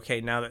system.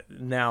 Okay,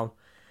 now,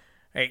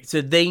 right? So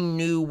they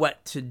knew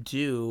what to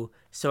do.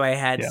 So I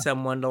had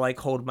someone to like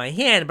hold my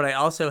hand, but I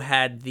also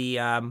had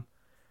the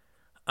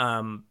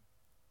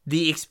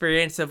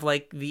experience of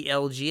like the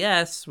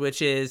LGS,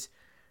 which is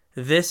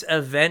this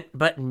event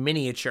but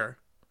miniature.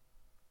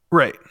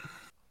 Right.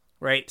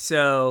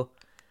 So,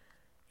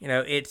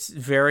 it's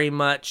very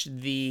much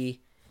the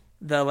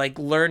like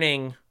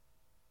learning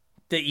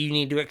that you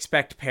need to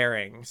expect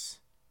pairings.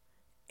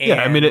 And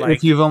I mean,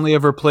 if you've only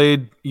ever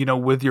played,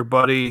 with your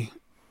buddy,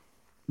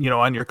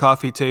 on your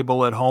coffee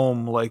table at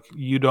home, like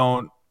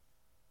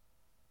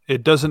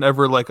it doesn't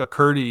ever like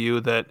occur to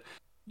you that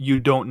you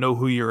don't know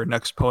who your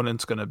next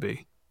opponent's going to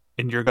be,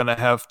 and you're going to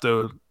have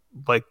to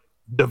like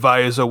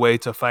devise a way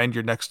to find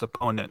your next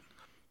opponent.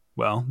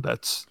 Well,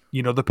 that's,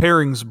 the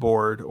pairings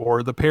board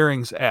or the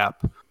pairings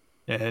app.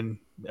 And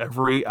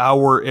every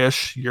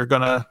hour-ish, you're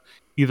going to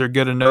either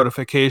get a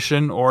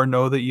notification or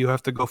know that you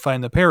have to go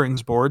find the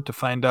pairings board to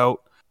find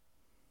out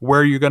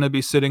where you're going to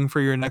be sitting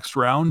for your next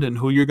round and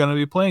who you're going to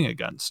be playing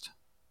against.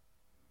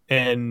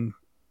 And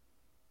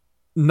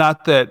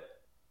not that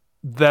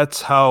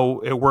that's how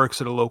it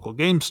works at a local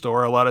game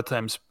store. A lot of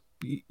times,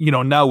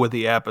 now with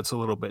the app, it's a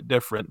little bit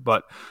different,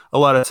 but a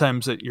lot of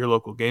times at your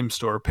local game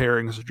store,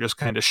 pairings are just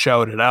kind of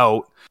shouted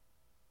out.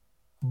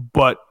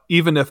 But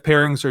even if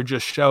pairings are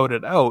just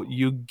shouted out,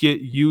 you get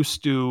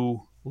used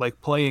to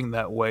like playing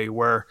that way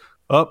where,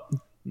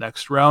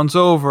 next round's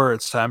over.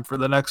 It's time for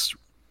the next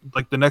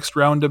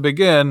round to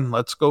begin.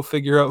 Let's go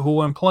figure out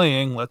who I'm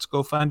playing. Let's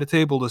go find a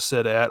table to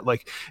sit at.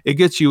 Like, it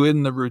gets you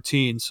in the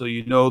routine. So,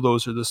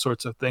 those are the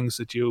sorts of things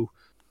that you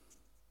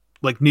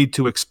like need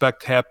to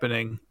expect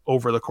happening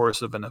over the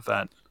course of an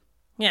event.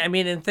 Yeah. I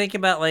mean, and think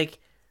about like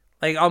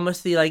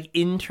almost the like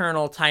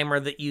internal timer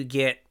that you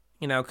get,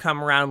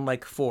 come around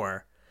like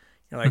 4.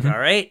 You're like, all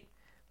right,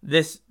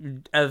 this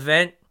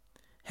event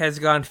has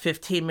gone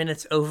 15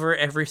 minutes over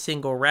every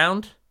single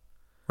round.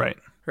 Right.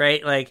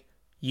 Right. Like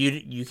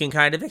you can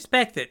kind of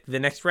expect it. The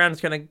next round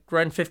is going to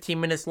run 15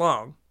 minutes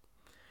long.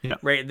 Yeah.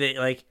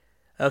 Right.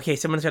 Okay,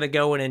 someone's going to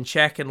go in and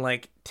check and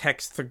like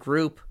text the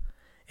group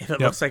if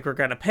it looks like we're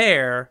going to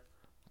pair.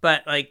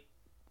 But like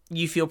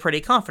you feel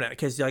pretty confident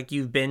because like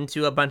you've been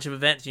to a bunch of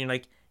events and you're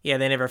like, yeah,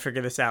 they never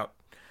figure this out.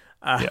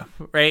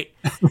 Right.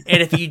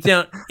 And if you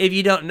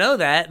don't know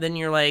that, then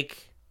you're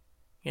like,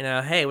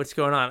 hey, what's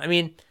going on? I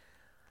mean,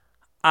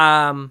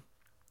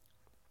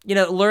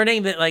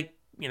 learning that like,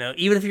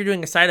 even if you're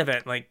doing a side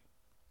event, like,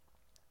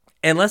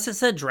 unless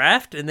it's a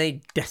draft and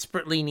they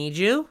desperately need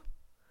you.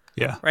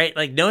 Yeah. Right.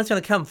 Like no one's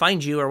going to come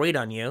find you or wait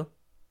on you.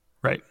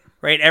 Right.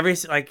 Right.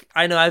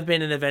 I know I've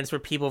been in events where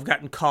people have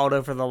gotten called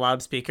over the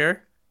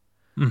loudspeaker.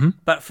 Mm-hmm.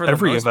 But for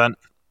every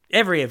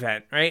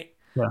event, right?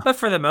 Yeah. But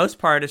for the most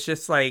part, it's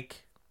just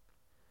like,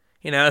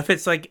 if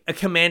it's like a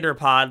commander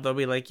pod, they'll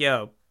be like,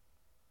 yo,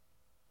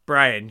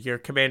 Brian, your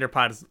commander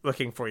pod is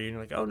looking for you. And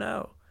you're like, oh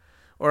no.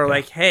 Or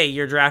like, hey,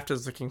 your draft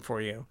is looking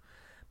for you.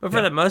 But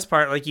for the most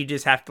part, like you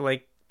just have to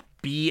like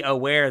be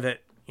aware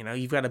that,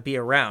 you've got to be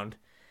around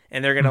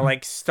and they're going to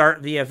like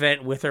start the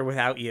event with or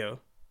without you.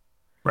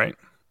 Right.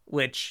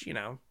 Which,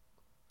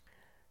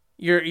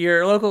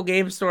 your local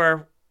game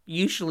store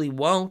usually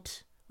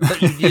won't,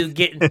 but you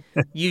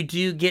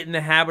do get in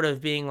the habit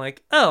of being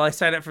like, oh, I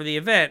signed up for the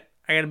event.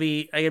 I gotta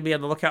be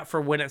on the lookout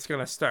for when it's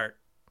gonna start.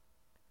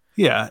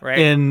 Yeah. Right.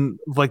 And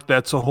like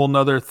that's a whole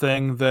nother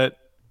thing that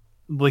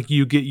like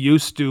you get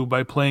used to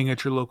by playing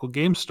at your local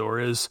game store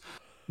is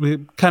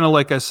kind of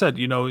like I said,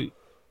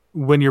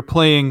 when you're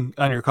playing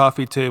on your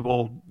coffee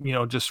table,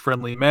 just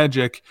friendly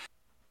Magic,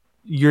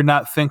 you're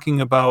not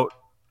thinking about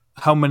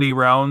how many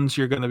rounds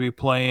you're going to be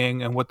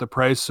playing and what the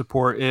prize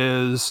support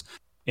is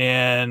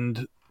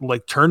and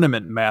like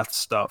tournament math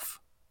stuff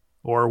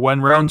or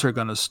when rounds are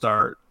going to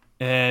start.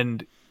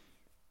 And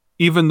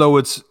even though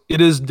it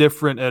is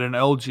different at an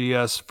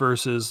LGS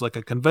versus like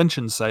a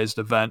convention sized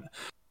event,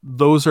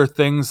 those are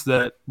things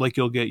that like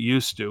you'll get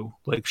used to,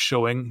 like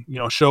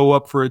show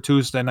up for a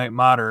Tuesday Night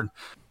Modern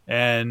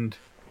and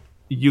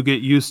you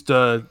get used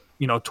to,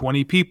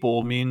 20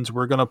 people means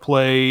we're going to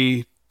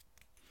play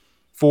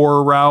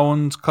 4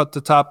 rounds, cut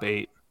the top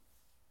 8,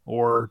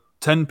 or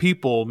 10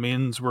 people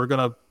means we're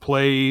going to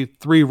play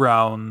 3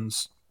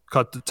 rounds,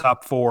 cut the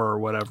top 4 or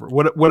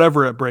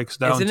whatever it breaks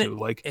down to.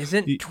 Like,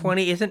 isn't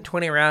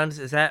 20 rounds?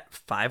 Is that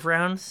 5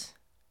 rounds?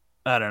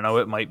 I don't know.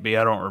 It might be.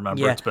 I don't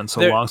remember. Yeah, it's been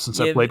so long since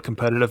I played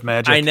competitive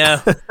Magic. I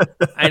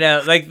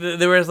know. Like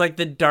there was like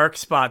the dark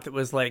spot that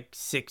was like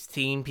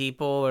 16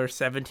 people or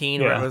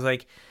 17, where it was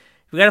like,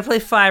 we got to play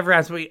 5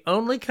 rounds, but we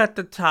only cut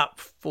the top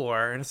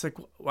 4. And it's like,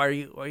 why are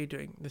you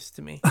doing this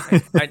to me?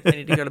 I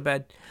need to go to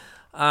bed.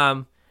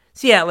 So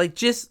yeah, like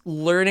just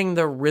learning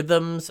the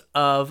rhythms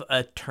of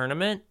a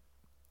tournament.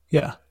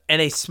 Yeah.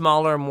 And a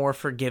smaller, more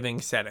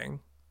forgiving setting.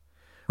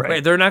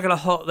 Right. They're not going to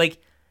hold, like,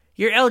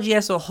 your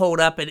LGS will hold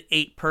up an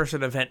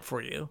 8-person event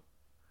for you.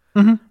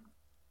 Mm-hmm.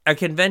 A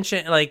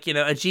convention, like, a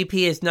GP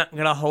is not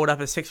going to hold up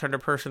a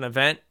 600-person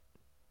event.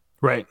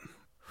 Right.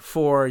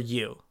 For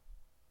you.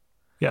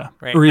 Yeah.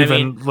 Right. Or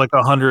even like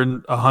a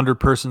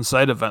 100-person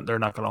side event, they're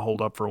not going to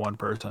hold up for one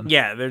person.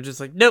 Yeah. They're just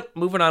like, nope,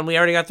 moving on. We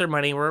already got their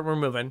money. We're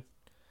moving.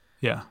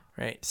 Yeah.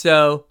 Right.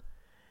 So,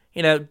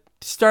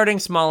 starting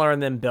smaller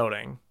and then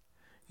building.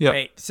 Yeah.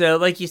 Right. So,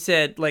 like you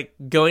said, like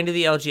going to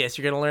the LGS,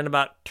 you're going to learn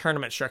about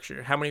tournament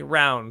structure. How many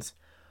rounds?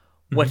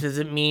 What does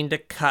it mean to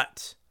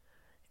cut?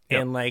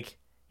 Yep. And like,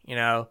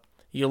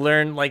 you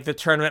learn like the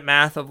tournament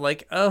math of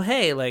like, oh,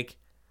 hey, like,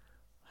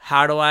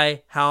 how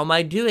am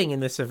I doing in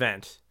this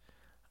event?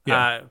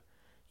 Yeah.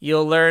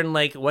 You'll learn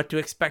like what to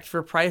expect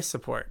for price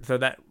support. So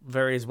that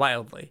varies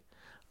wildly.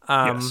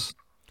 Yes.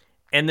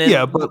 And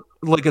then, but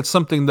like it's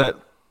something that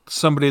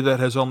somebody that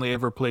has only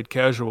ever played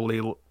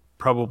casually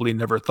probably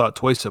never thought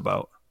twice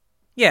about.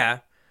 Yeah.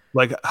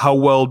 Like, how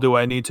well do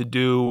I need to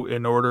do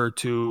in order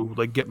to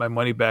like get my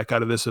money back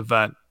out of this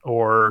event,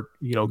 or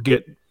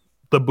get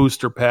the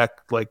booster pack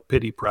like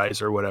pity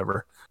prize or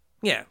whatever.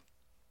 Yeah.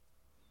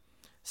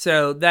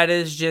 So that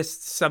is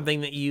just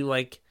something that you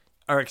like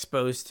are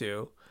exposed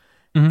to.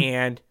 Mhm.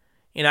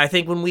 And I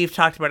think when we've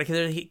talked about it,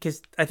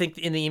 because I think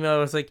in the email it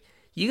was like,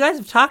 you guys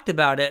have talked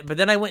about it, but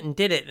then I went and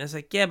did it, and it's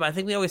like, yeah, but I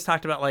think we always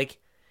talked about like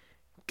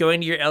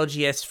going to your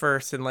LGS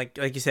first, and like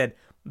you said,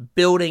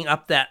 building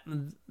up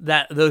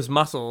those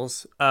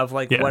muscles of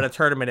like Yeah. what a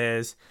tournament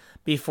is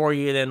before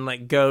you then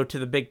like go to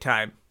the big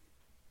time.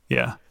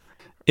 Yeah.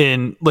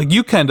 And like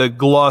you kind of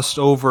glossed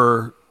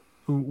over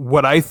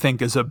what I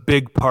think is a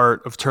big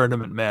part of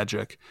tournament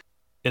magic,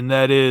 and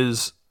that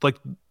is like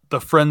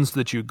the friends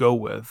that you go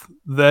with.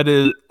 That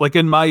is, like,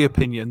 in my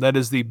opinion, that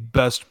is the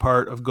best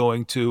part of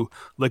going to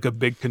like a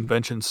big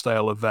convention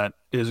style event,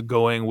 is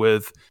going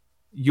with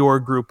your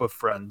group of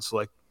friends,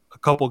 like a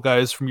couple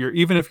guys from your,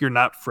 even if you're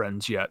not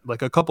friends yet,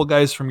 like a couple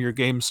guys from your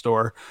game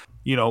store,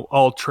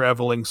 all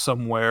traveling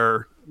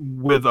somewhere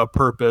with a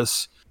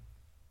purpose.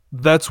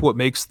 That's what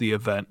makes the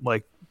event.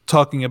 Like,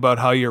 talking about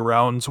how your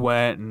rounds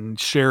went and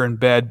sharing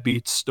bad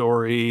beat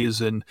stories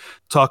and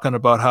talking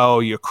about how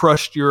you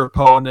crushed your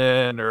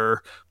opponent,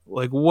 or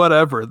like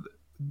whatever.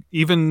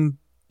 Even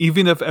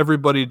if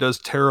everybody does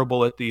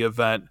terrible at the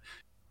event,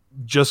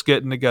 just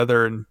getting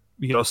together and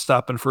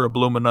stopping for a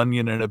bloomin'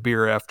 onion and a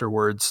beer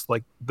afterwards,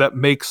 like, that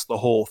makes the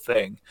whole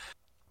thing.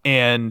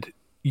 And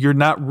you're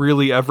not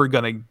really ever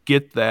going to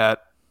get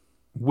that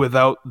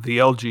without the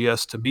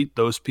LGS to meet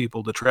those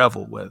people to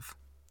travel with.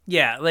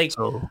 Yeah, like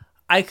So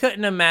I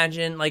couldn't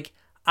imagine, like,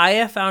 I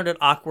have found it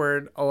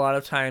awkward a lot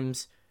of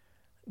times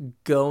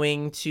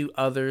going to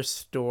other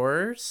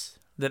stores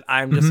that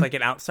I'm just like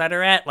an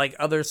outsider at, like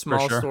other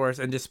small sure. stores,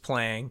 and just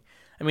playing.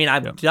 I mean,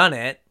 I've Yep. done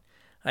it.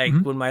 Like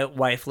when my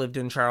wife lived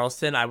in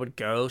Charleston, I would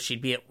go,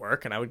 she'd be at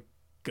work, and I would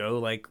go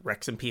like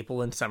wreck some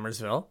people in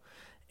Somersville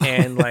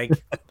and like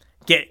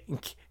get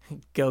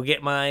go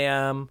get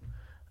my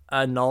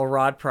null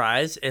rod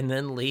prize and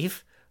then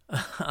leave.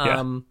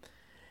 um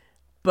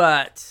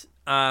but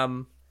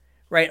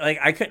right, like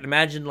I couldn't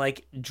imagine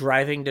like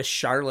driving to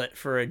Charlotte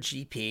for a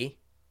GP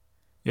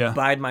Yeah.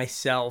 by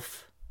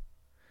myself.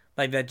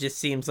 Like that just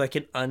seems like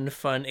an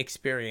unfun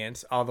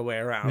experience all the way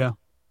around. Yeah.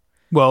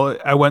 Well,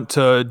 I went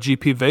to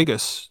GP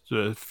Vegas. I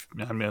was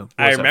that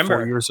remember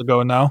 4 years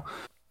ago now,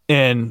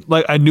 and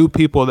like I knew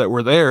people that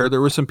were there.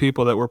 There were some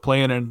people that were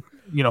playing and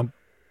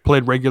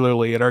played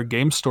regularly at our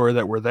game store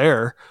that were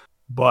there,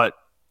 but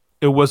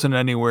it wasn't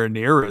anywhere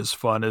near as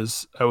fun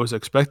as I was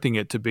expecting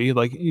it to be.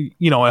 Like,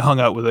 I hung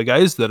out with the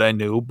guys that I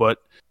knew, but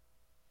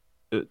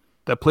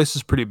that place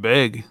is pretty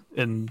big,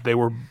 and they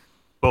were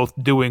both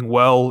doing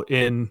well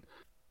in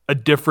a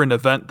different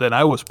event than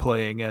I was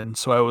playing in.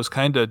 So I was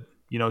kind of,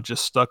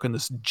 just stuck in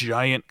this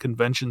giant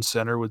convention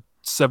center with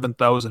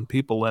 7,000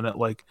 people in it,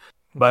 like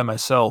by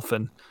myself.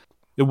 And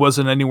it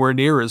wasn't anywhere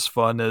near as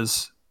fun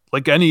as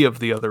like any of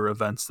the other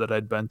events that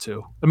I'd been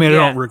to. I mean, I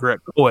Yeah. don't regret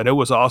going. It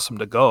was awesome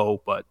to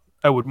go, but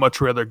I would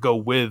much rather go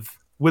with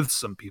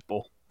some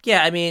people.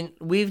 Yeah, I mean,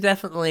 we've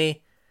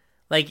definitely,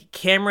 like,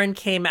 Cameron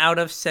came out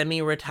of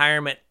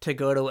semi-retirement to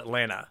go to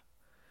Atlanta.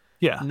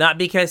 Yeah. Not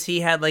because he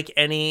had, like,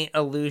 any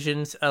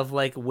illusions of,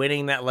 like,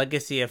 winning that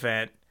legacy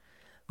event.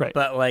 Right.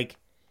 But, like,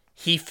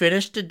 he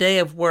finished a day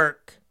of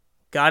work,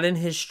 got in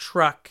his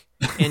truck,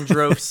 and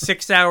drove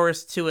 6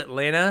 hours to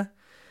Atlanta,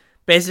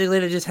 basically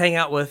to just hang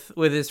out with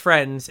his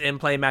friends and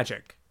play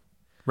Magic.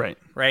 Right.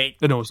 Right?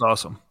 And it was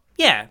awesome.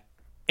 Yeah.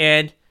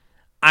 And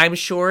I'm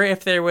sure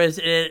if there was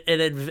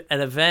an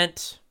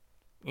event,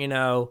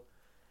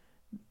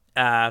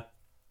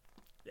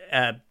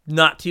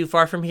 not too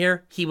far from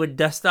here, he would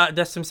dust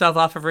himself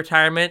off of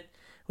retirement.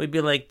 We'd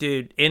be like,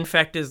 dude,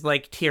 Infect is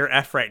like tier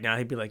F right now.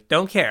 He'd be like,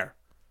 don't care.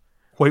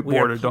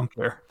 Whiteboarder, don't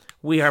care.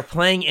 We are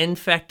playing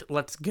Infect.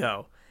 Let's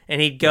go. And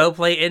he'd go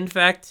play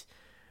Infect,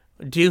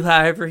 do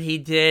however he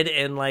did,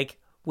 and like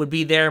would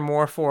be there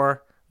more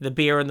for the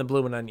beer and the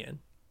bloomin' onion.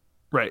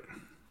 Right.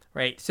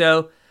 Right.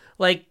 So,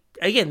 like,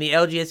 again, the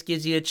LGS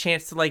gives you a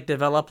chance to like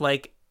develop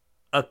like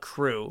a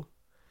crew.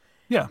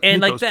 Yeah.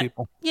 And meet like those that.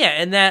 people. Yeah,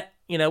 and that,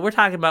 we're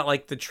talking about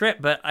like the trip,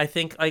 but I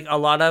think like a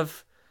lot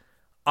of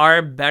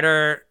our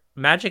better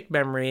Magic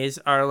memories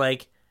are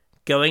like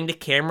going to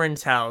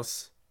Cameron's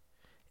house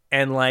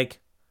and like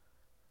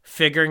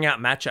figuring out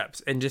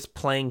matchups and just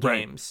playing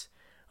games.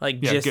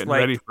 Like just getting like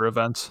ready for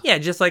events. Yeah,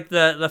 just like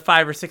the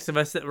 5 or 6 of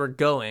us that were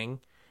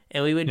going,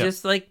 and we would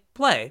just like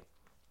play.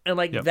 And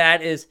like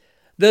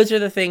those are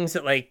the things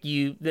that like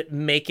that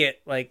make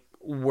it like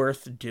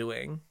worth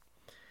doing.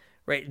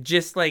 Right?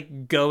 Just like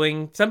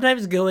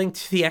sometimes going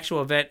to the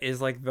actual event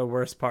is like the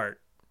worst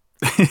part.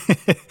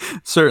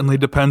 Certainly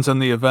depends on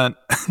the event.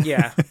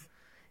 Yeah.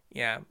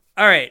 Yeah.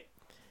 All right.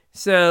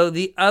 So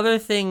the other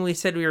thing we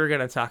said we were going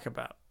to talk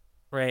about,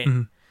 right,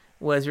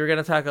 was we were going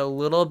to talk a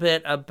little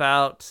bit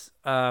about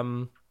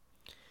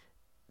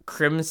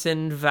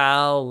Crimson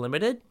Vow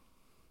Limited.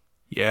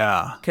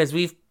 Yeah. Because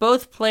we've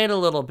both played a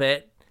little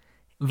bit.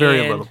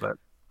 Very little bit.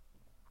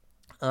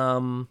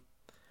 Um,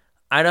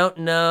 I don't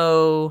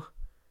know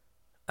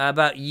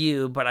about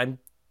you, but I'm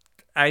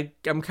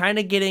kind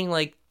of getting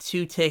like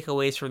two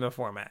takeaways from the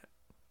format.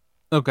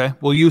 Okay.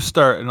 Well, you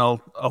start, and I'll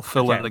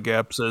fill in Okay. the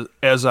gaps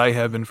as I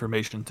have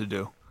information to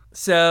do.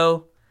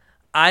 So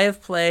I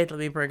have played. Let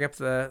me bring up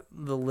the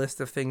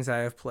list of things I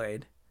have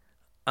played.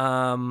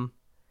 Um,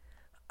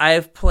 I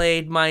have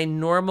played my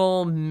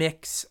normal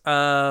mix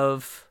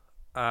of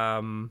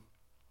um,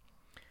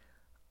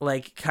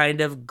 like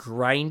kind of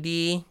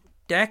grindy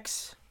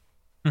decks.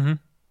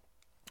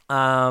 Mm-hmm.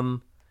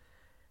 Um,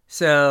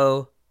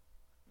 so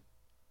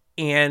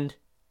and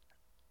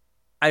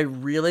I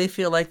really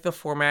feel like the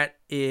format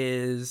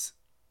is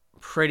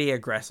pretty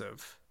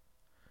aggressive.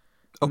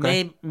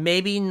 Okay.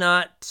 Maybe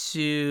not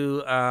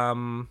to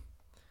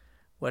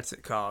what's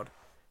it called?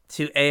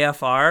 To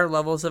AFR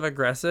levels of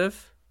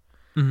aggressive,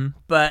 Mm-hmm.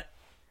 but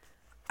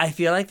I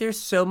feel like there's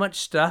so much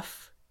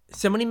stuff,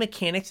 so many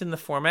mechanics in the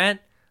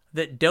format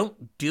that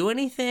don't do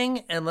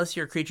anything unless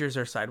your creatures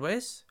are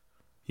sideways,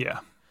 Yeah.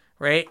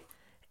 right?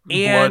 Blood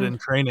And and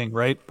training,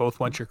 right? Both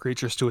want your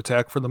creatures to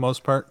attack for the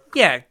most part.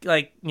 yeah,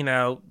 like,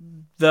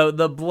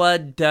 the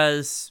blood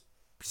does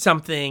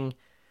something.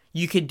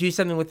 You can do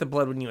something with the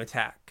blood when you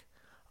attack.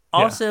 Yeah.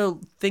 Also,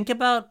 think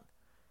about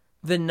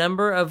the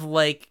number of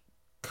like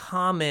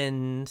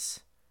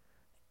commons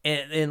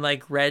in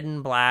like red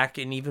and black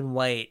and even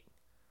white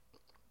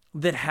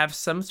that have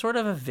some sort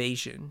of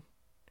evasion,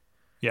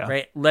 Yeah.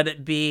 right? Let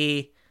it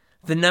be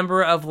the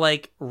number of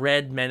like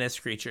red menace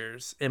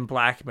creatures and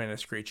black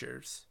menace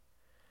creatures,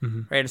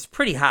 Mm-hmm. right? It's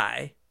pretty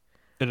high,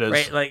 It is.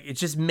 right? Like it's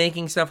just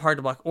making stuff hard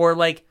to block, or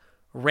like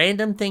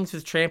random things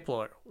with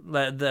trampler.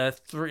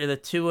 The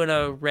two and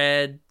a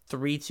red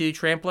 3/2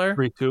 trampler,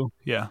 3-2.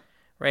 Yeah.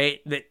 right?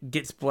 That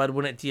gets blood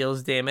when it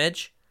deals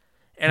damage,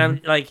 and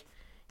Mm-hmm. I'm like,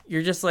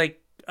 you're just like,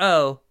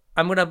 oh,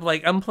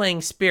 I'm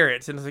playing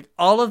spirits, and it's like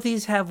all of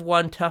these have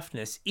 1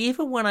 toughness.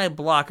 Even when I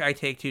block, I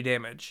take 2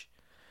 damage.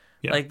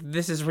 Yeah. Like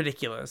this is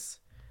ridiculous.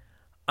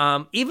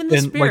 Even the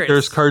And like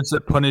there's spirits. cards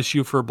that punish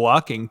you for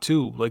blocking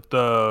too. Like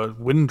the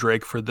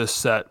Windrake for this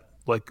set,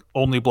 like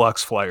only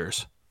blocks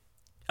flyers.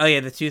 Oh yeah,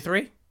 the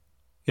 2/3.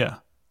 Yeah.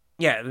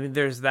 Yeah, I mean,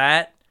 there's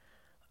that.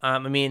 I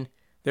mean,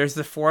 there's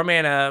the 4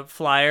 mana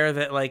flyer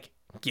that like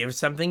gives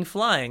something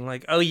flying.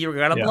 Like, oh, you're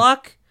gonna Yeah.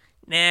 block?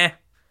 Nah.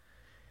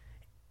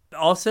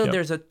 Also, Yep.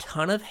 there's a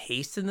ton of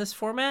haste in this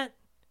format.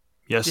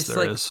 Yes, Just there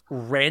like is.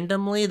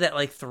 randomly, that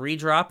like 3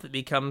 drop that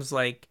becomes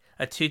like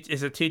a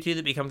 2/2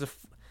 that becomes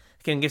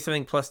can give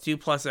something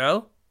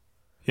 +2/+0.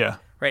 Yeah.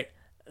 Right.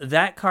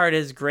 That card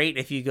is great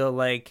if you go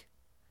like,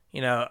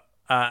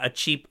 a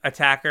cheap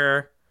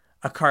attacker,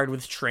 a card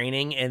with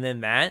training, and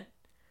then that,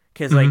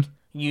 because like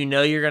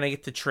Mm-hmm. you're gonna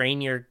get to train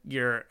your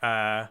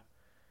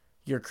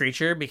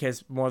creature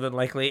because more than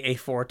likely a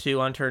 4/2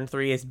 on turn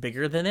 3 is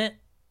bigger than it,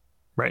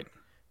 Right.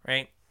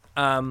 right?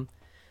 Um,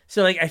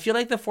 so like I feel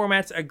like the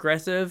format's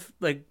aggressive,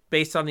 like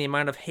based on the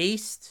amount of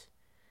haste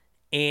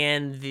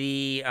and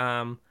the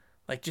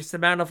like just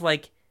amount of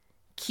like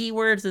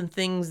keywords and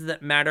things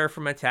that matter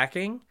from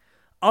attacking.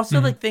 Also,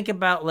 Mm-hmm. like think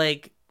about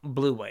like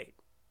blue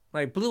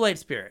white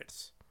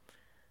spirits,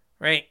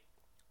 right?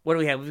 What do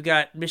we have? We've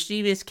got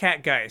mischievous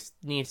catgeist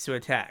needs to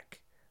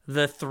attack.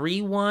 The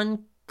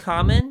 3/1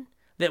 common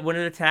that when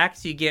it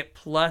attacks you get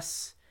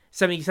plus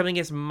something gets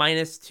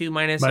 -2 -2,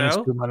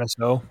 -0,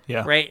 -0.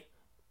 Yeah. right?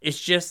 It's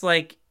just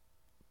like,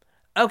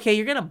 okay,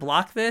 you're gonna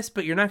block this,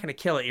 but you're not gonna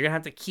kill it. You're gonna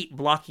have to keep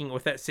blocking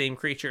with that same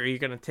creature, or you're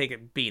gonna take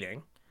it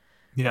beating,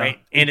 Yeah. right?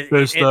 And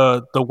There's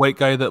the white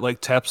guy that like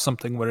taps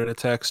something when it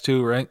attacks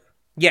too, right?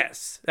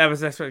 yes,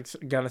 that's what I was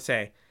gonna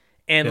say,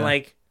 and Yeah.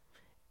 like,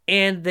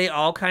 and they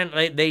all kind of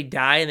like they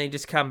die and they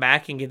just come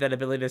back and get that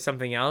ability to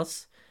something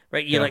else,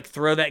 right? You Yeah. like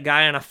throw that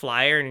guy on a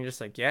flyer and you're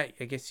just like, yeah,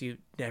 I guess you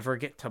never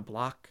get to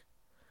block,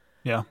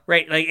 Yeah.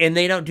 right? Like, and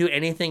they don't do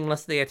anything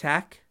unless they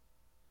attack.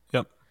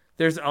 Yep.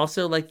 There's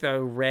also like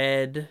the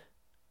red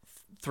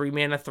 3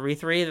 mana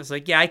 3/3 that's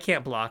like, yeah, I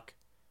can't block,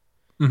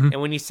 Mm-hmm.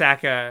 and when you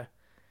sack a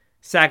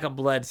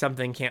blood,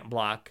 something can't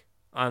block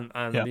on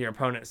Yeah. your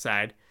opponent's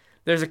side.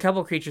 There's a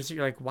couple creatures that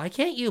you're like, why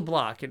can't you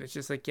block? And it's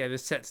just like, yeah,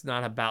 this set's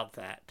not about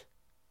that,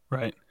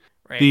 Right.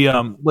 right? The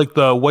like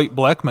the white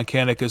black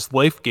mechanic is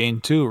life gain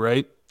too,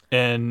 right?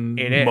 And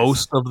It is.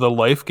 most of the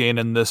life gain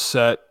in this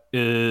set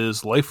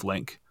is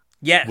lifelink,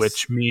 Yes,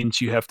 which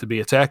means you have to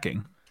be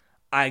attacking.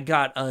 I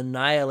got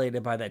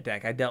annihilated by that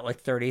deck. I dealt like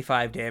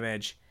 35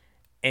 damage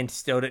and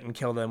still didn't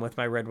kill them with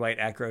my red white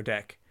aggro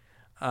deck.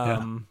 Yeah.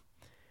 Um,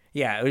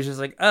 yeah, it was just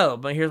like, oh,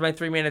 but here's my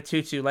 3 mana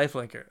 2/2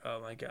 lifelinker.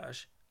 Oh my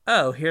gosh.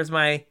 Oh, here's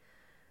my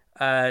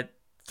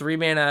 3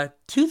 mana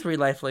 2/3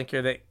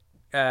 lifelinker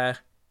that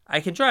I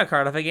can draw a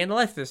card if I gain a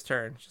life this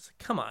turn. Just like,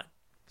 come on,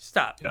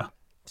 stop, Yeah.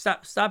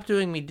 stop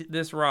doing me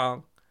this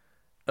wrong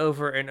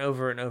over and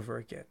over and over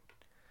again.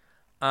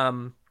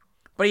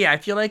 But yeah, I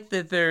feel like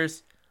that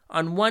there's,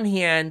 on one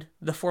hand,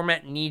 the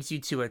format needs you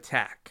to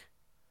attack,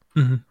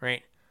 Mm-hmm.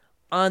 right?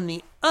 On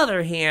the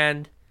other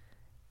hand,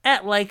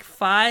 at like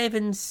 5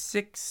 and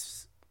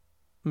 6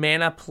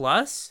 mana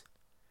plus,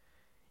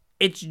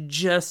 it's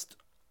just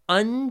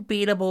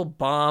unbeatable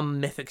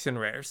bomb mythics and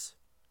rares.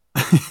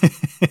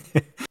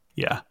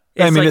 Yeah.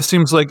 It's I mean, like, it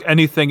seems like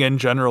anything in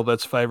general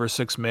that's 5 or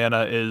 6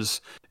 mana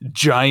is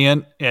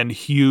giant and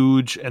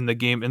huge, and the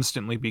game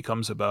instantly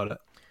becomes about it.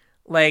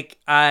 like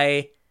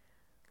I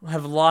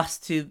have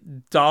lost to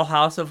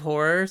Dollhouse of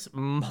Horrors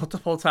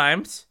multiple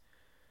times.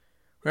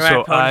 Where my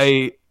So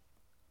opponent's,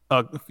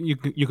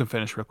 you can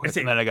finish real quick,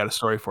 and then I got a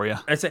story for you.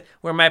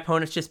 where my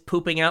opponent's just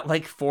pooping out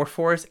like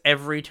 4/4s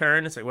every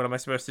turn. It's like, what am I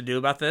supposed to do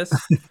about this?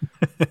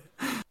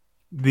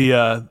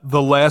 The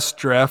last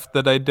draft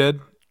that I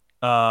did,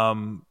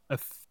 I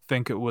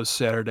think it was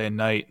Saturday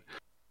night.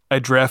 I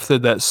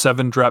drafted that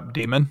 7-drop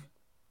demon.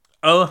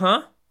 Oh,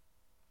 huh.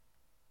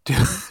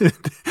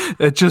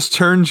 It just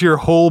turns your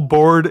whole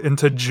board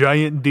into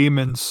giant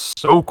demons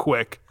so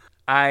quick.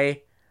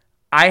 I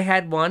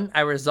had one. I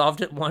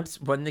resolved it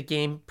once, won the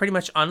game pretty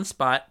much on the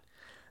spot.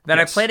 Then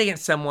Yes. I played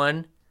against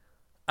someone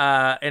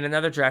in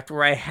another draft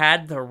where I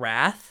had the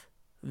Wrath,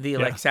 the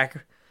like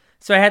sack.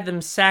 So I had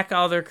them sack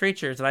all their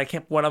creatures, and I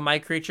kept one of my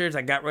creatures.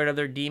 I got rid of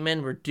their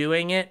demon. We're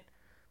doing it.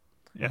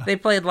 Yeah. They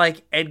played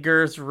like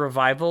Edgar's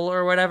Revival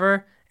or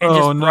whatever, and Oh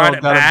just brought no,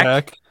 it got back. it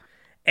back.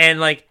 And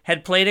like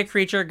had played a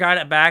creature, got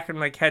it back, and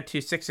like had 2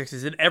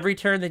 6/6s. And every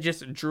turn they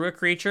just drew a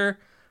creature,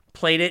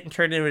 played it, and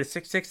turned it into a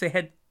 6/6. They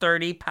had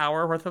 30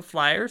 power worth of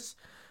flyers.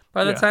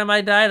 By the Yeah. time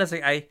I died, I was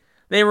like,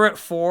 they were at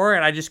 4,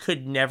 and I just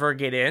could never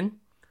get in.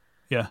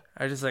 Yeah.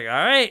 I was just like,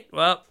 all right,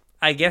 well,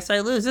 I guess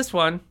I lose this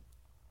one.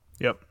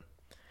 Yep.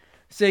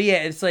 So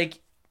yeah, it's like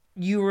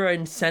you were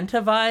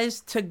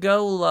incentivized to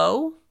go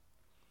low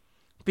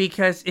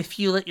because if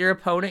you let your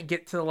opponent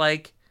get to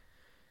like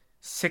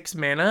 6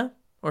 mana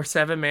or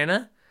 7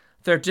 mana,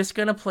 they're just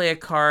gonna play a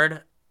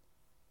card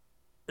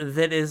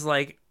that is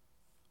like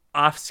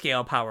off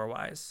scale power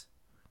wise.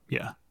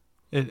 Yeah.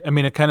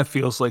 It kind of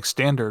feels like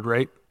standard,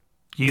 right?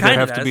 You either Kinda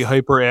have to be does.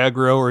 hyper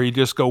aggro or you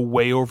just go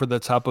way over the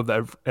top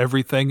of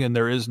everything and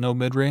there is no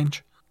mid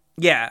range.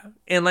 Yeah,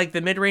 and like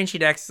the mid range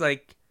decks,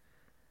 like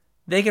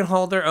they can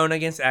hold their own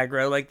against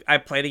aggro. Like I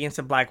played against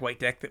a black white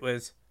deck that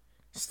was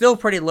still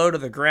pretty low to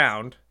the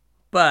ground,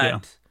 but Yeah.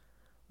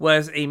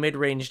 was a mid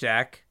range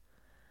deck.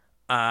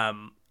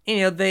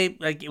 They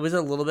like it was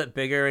a little bit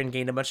bigger and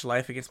gained a bunch of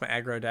life against my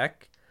aggro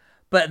deck.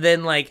 But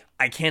then like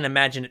I can't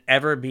imagine it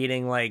ever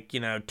beating like,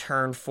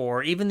 turn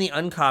 4, even the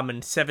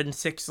uncommon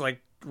 7/6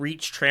 like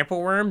reach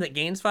trample worm that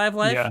gains 5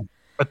 life. Yeah.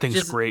 That thing's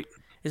Just- great.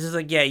 It's just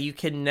like, yeah, you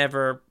can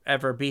never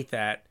ever beat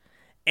that.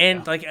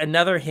 And like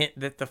another hint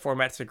that the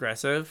format's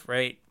aggressive,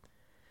 right?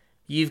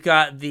 You've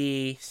got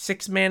the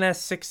 6 mana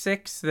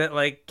 6/6 that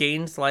like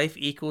gains life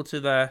equal to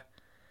the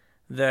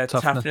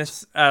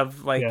toughness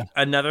of like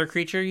another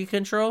creature you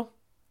control,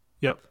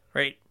 Yep.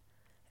 right?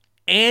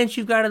 And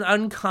you've got an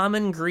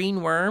uncommon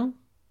green worm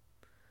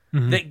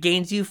that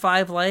gains you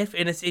 5 life,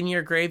 and it's in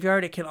your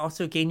graveyard. It can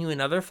also gain you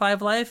another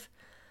 5 life.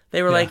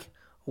 They were like,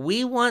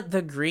 we want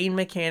the green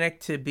mechanic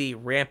to be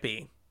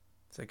rampy.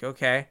 It's like,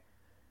 okay.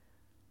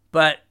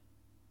 But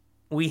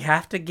we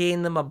have to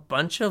gain them a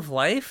bunch of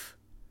life?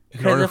 In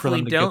Because order if for we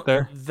them to don't, get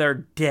there. they're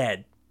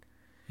dead.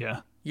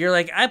 Yeah. You're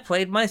like, I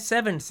played my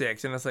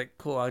 7/6, and it's like,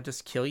 cool, I'll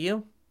just kill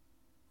you.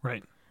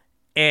 Right.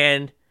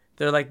 And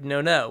they're like,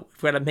 no,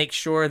 we've got to make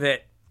sure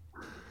that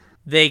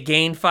they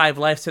gain 5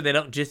 life so they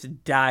don't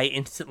just die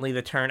instantly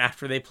the turn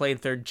after they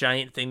played their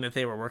giant thing that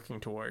they were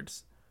working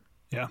towards.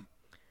 Yeah.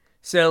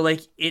 So,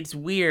 like, it's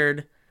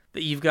weird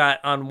that you've got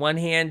on one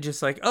hand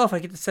just like, oh, if I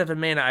get to 7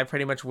 mana, I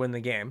pretty much win the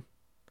game.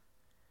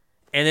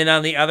 And then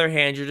on the other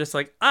hand, you're just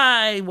like,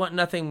 I want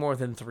nothing more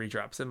than 3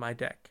 drops in my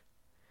deck.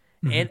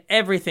 And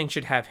everything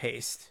should have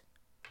haste.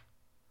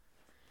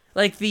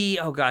 Like the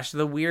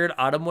weird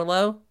Autumn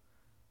Willow.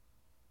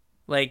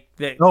 Like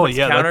that puts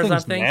that counters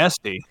thing's on things.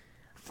 nasty.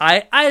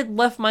 I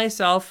left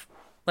myself,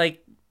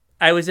 like,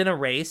 I was in a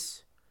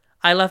race.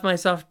 I left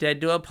myself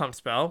dead to a pump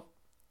spell.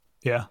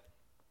 Yeah.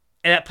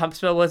 And that pump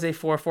spell was a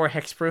 4/4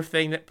 hexproof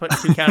thing that put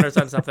 2 counters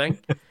on something.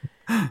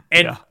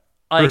 And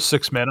For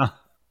 6 mana.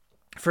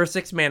 for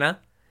 6 mana.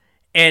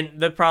 And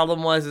the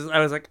problem was I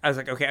was like,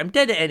 okay, I'm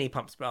dead to any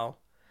pump spell.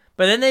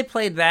 But then they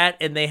played that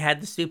and they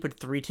had the stupid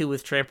 3/2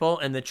 with trample,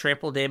 and the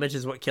trample damage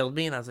is what killed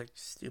me, and I was like,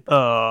 stupid.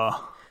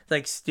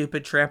 Like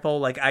stupid trample,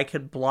 like I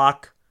could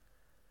block,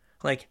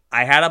 like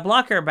I had a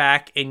blocker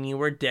back and you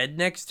were dead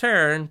next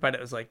turn, but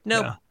it was like,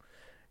 nope.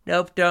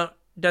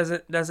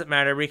 Doesn't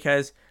matter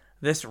because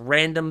this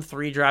random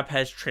 3-drop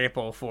has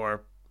trample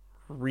for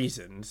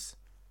reasons.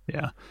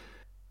 Yeah.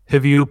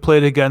 Have you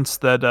played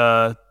against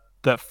that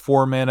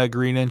 4 mana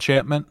green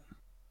enchantment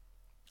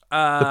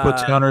that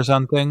puts counters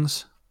on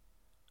things?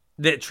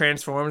 That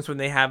transforms when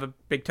they have a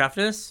big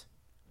toughness?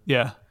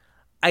 Yeah.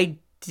 I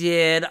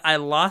did. I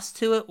lost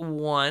to it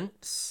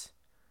once.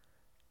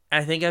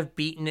 I think I've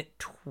beaten it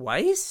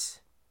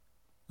twice.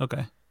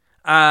 Okay.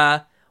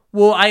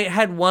 Well, I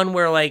had one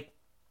where like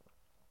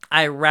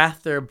I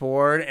wrathed their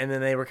board, and then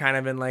they were kind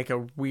of in like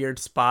a weird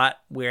spot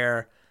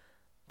where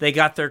they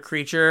got their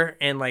creature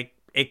and like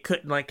it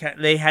couldn't, like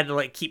they had to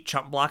like keep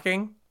chump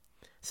blocking,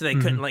 so they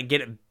couldn't like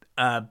get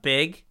it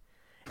big.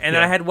 And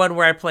then I had one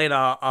where I played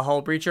a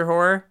Hull Breacher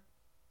Horror,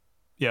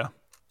 Yeah.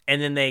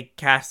 And then they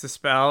cast a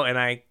spell, and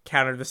I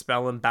countered the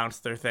spell and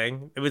bounced their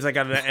thing. It was like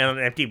on an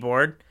empty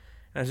board.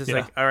 And I was just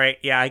Yeah. like, all right,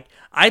 yeah,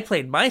 I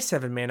played my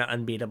 7-mana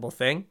unbeatable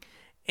thing,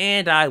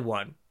 and I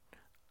won.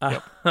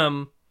 Yep.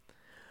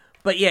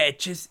 But yeah,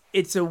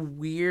 it's a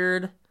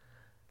weird,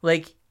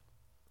 like,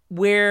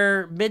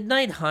 where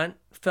Midnight Hunt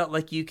felt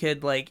like you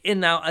could, like, and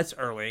now it's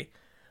early,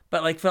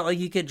 but, like, felt like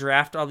you could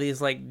draft all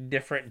these, like,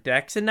 different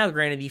decks. And now,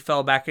 granted, you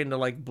fell back into,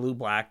 like,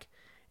 blue-black,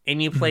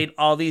 and you played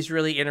all these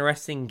really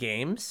interesting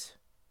games.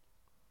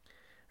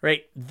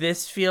 Right?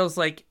 This feels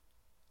like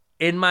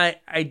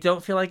I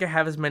don't feel like I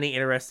have as many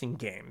interesting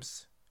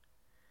games.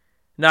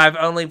 Now, I've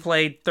only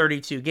played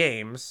 32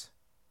 games.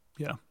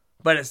 Yeah.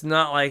 But it's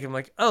not like I'm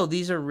like, oh,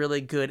 these are really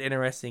good,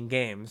 interesting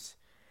games.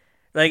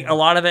 Like, Yeah. a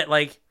lot of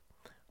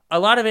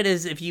it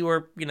is if you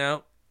were,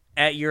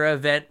 at your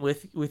event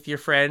with your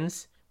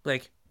friends,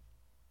 like,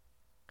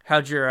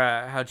 how'd your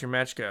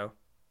match go?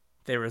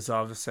 They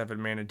resolved a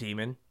 7-mana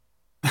demon.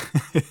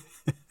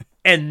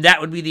 And that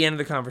would be the end of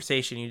the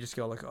conversation. You just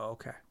go like, oh,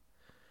 okay.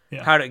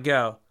 Yeah. How'd it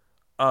go?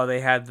 Oh, they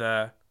had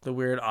the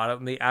weird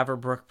autumn, the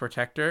Averbrook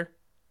Protector.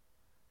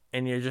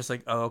 And you're just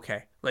like, oh,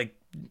 okay. Like,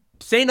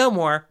 say no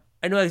more.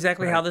 I know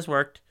exactly how this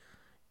worked.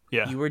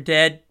 Yeah. You were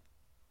dead.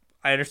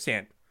 I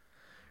understand.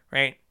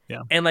 Right?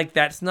 Yeah. And, like,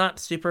 that's not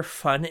super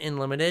fun in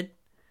Limited.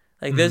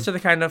 Like, those are the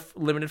kind of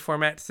limited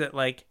formats that,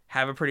 like,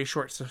 have a pretty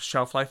short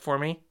shelf life for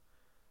me.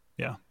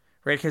 Yeah.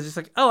 Right? Because it's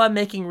like, oh, I'm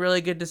making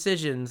really good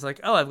decisions. Like,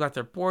 oh, I've got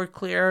their board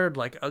cleared.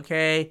 Like,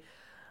 okay.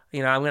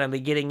 I'm going to be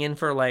getting in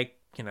for, like,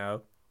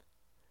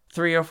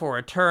 3 or 4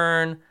 a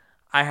turn.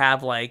 I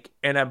have, like,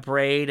 an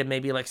Abrade and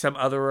maybe, like, some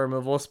other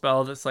removal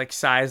spell that's, like,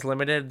 size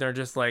limited. They're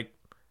just, like,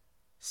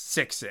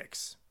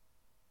 6/6.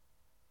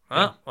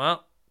 Oh,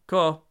 well,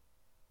 cool.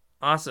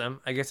 Awesome.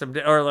 I guess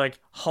or, like,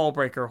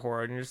 Hullbreaker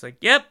Horde. And you're just like,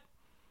 yep.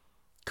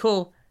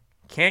 Cool.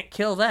 Can't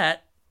kill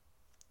that.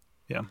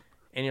 Yeah.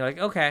 And you're like,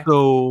 okay.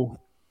 So,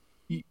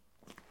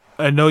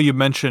 I know you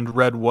mentioned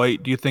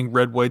red-white. Do you think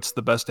red-white's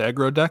the best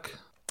aggro deck?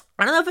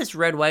 I don't know if it's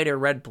red-white or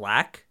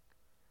red-black.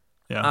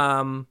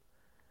 Yeah.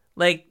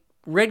 Like,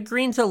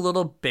 red-green's a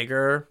little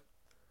bigger.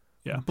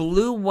 Yeah.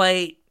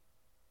 Blue-white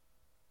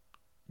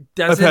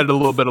doesn't... I've had a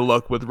little bit of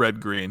luck with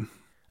red-green.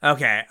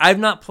 Okay. I've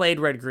not played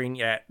red-green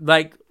yet.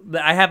 Like,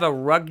 I have a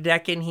rug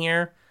deck in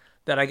here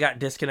that I got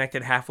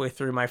disconnected halfway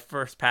through my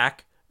first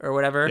pack or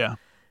whatever. Yeah.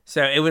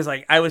 So it was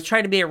like, I was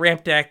trying to be a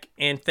ramp deck,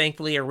 and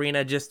thankfully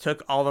Arena just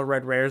took all the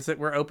red rares that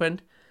were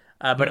opened.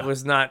 But it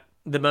was not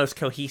the most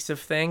cohesive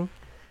thing.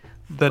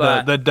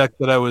 That deck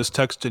that I was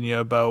texting you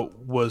about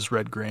was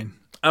red-green.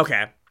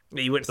 Okay.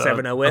 You went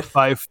 7-0 with?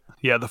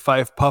 The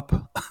 5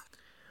 pup.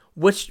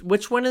 Which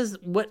one is,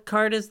 what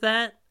card is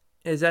that?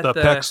 Is that the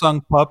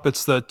Pecksung pup?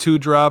 It's the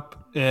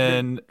 2-drop,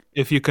 and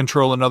if you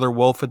control another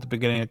wolf at the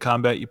beginning of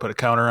combat, you put a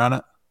counter on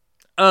it.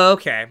 Oh,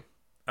 okay.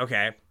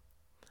 Okay.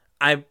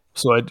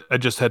 So I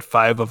just had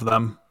 5 of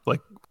them. Like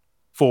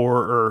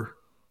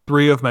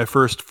 3 of my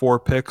first 4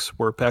 picks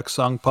were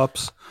Pecksung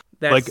pups.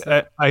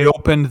 I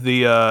opened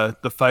the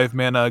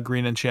 5-mana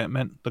green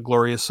enchantment, the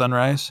Glorious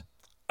Sunrise.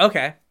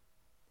 Okay.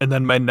 And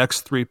then my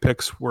next 3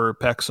 picks were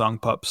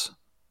Pecksung pups.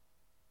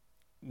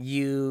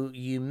 You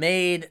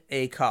made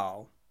a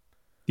call.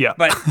 Yeah.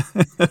 But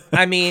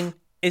I mean,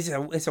 it's a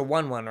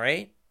 1/1,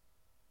 right?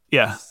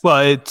 Yeah. Well,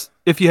 it's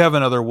if you have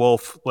another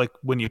wolf, like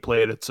when you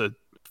play it, it's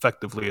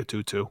effectively a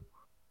 2/2.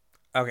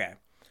 Okay.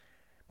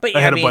 But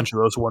I had a bunch of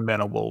those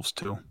 1-mana wolves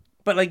too.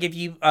 But like if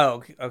you a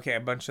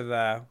bunch of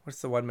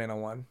what's the 1-mana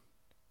one?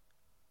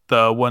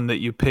 The one that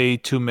you pay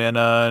 2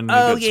 mana and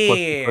you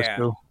get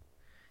split.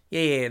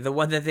 Yeah, the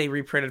one that they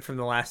reprinted from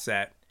the last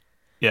set.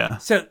 Yeah.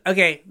 So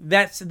okay,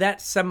 that's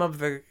some of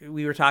the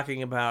we were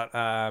talking about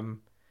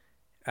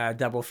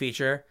double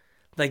feature.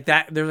 Like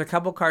that there's a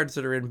couple cards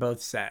that are in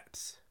both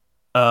sets.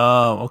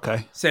 Oh,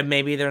 okay. So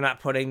maybe they're not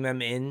putting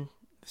them in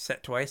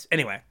set twice.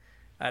 Anyway,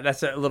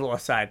 that's a little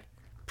aside.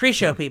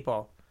 Pre-show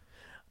people.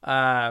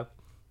 But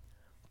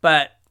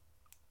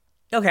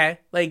okay,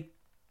 like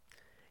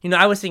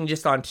I was thinking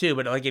just on 2,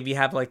 but like if you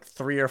have like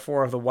 3 or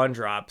 4 of the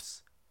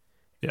 1-drops,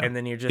 and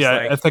then you're just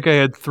I think I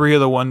had 3 of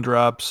the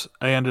 1-drops.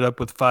 I ended up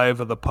with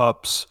 5 of the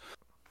pups,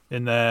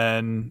 and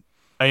then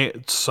I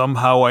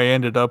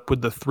ended up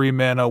with the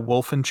 3-mana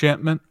wolf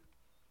enchantment.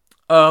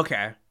 Oh,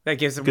 okay. That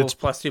gives it wolf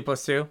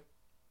 +2/+2.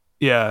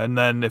 Yeah, and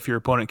then if your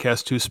opponent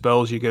casts 2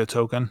 spells, you get a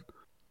token.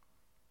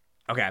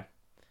 Okay.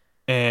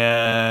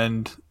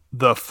 And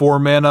the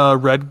 4-mana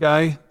red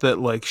guy that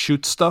like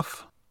shoots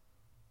stuff.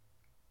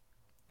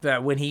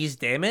 That when he's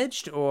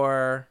damaged,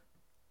 or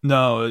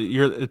no,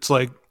 it's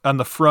like on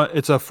the front.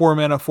 It's a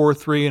 4-mana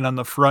 4/3, and on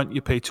the front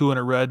you pay 2 and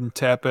a red and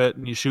tap it,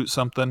 and you shoot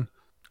something.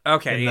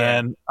 Okay, and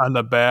then on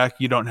the back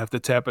you don't have to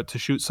tap it to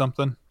shoot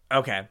something.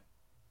 Okay.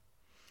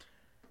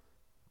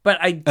 But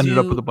I ended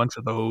up with a bunch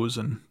of those,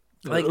 and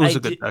it was a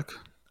good deck.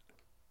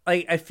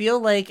 Like I feel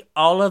like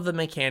all of the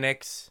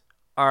mechanics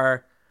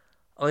are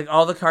like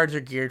all the cards are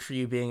geared for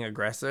you being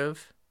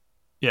aggressive.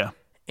 Yeah.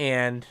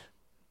 And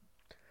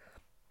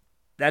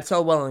that's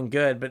all well and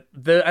good, but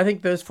I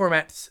think those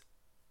formats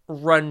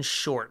run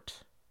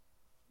short.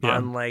 Yeah.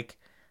 on like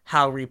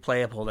how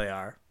replayable they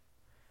are.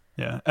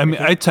 Yeah, I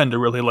mean, I tend to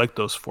really like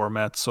those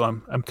formats, so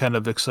I'm kind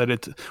of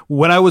excited.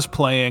 When I was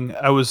playing,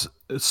 I was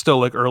still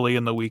like early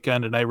in the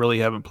weekend, and I really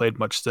haven't played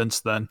much since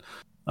then.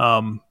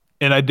 And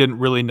I didn't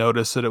really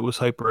notice that it was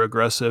hyper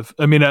aggressive.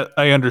 I mean,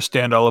 I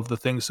understand all of the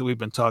things that we've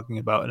been talking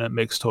about, and it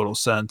makes total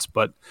sense.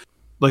 But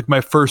like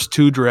my first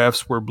two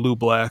drafts were blue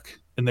black,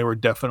 and they were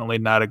definitely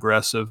not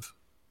aggressive,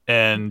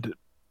 and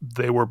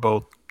they were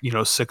both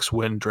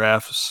 6-win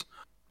drafts.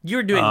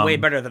 You're doing way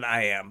better than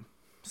I am,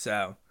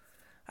 so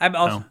I'm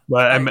also. No,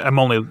 but I'm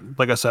only,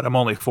 like I said, I'm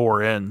only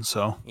 4 in,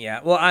 so Yeah,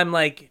 well, I'm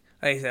like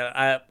I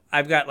said,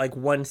 I've got like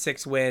 1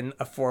 6-win,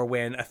 a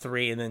 4-win, a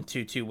 3, and then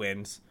 2 2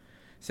 wins.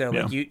 So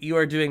like yeah. you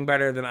are doing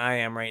better than I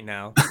am right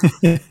now.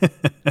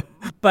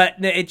 But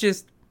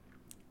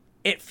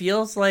it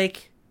feels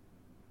like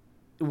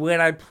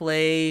when I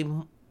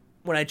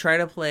try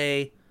to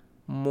play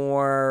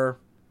more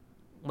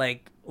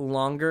like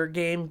longer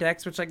game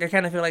decks, which like I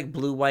kind of feel like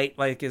blue white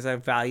like is a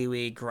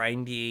value-y,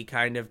 grindy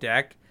kind of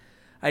deck.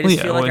 I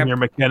just feel like when your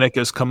mechanic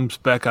comes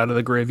back out of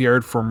the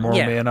graveyard for more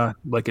Yeah. mana,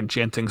 like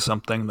enchanting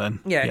something, then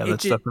Yeah,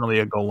 that's definitely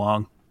a go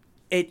long.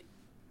 it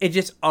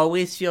just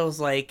always feels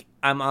like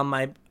I'm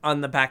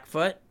on the back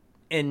foot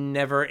and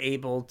never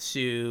able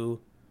to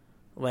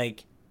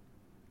like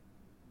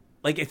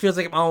it feels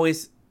like I'm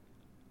always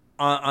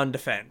on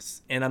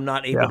defense and I'm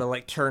not able Yeah. to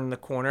like turn the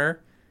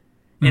corner.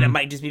 And it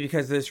might just be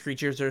because those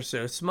creatures are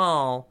so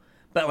small,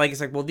 but like it's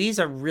like, well, these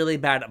are really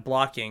bad at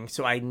blocking,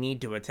 so I need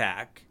to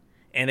attack.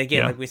 And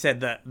again, Yeah. like we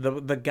said,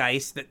 the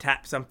Geist that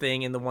taps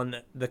something and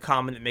the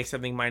common that makes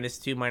something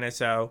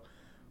 -2/-0,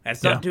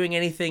 that's not doing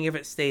anything if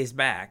it stays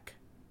back.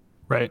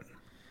 Right.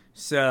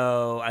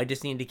 So I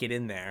just need to get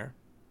in there.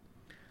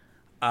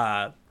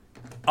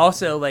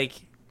 Also, like,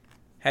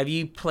 have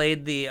you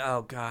played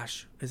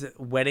is it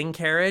Wedding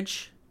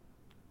Carriage?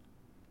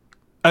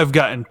 I've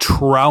gotten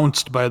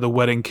trounced by the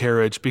wedding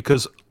carriage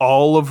because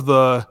all of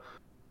the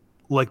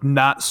like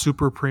not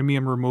super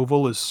premium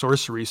removal is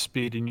sorcery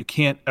speed, and you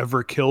can't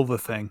ever kill the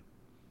thing.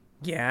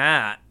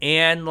 Yeah,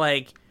 and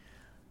like,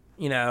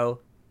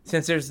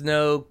 since there's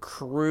no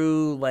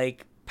crew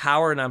like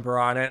power number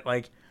on it,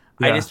 like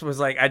I just was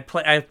like, I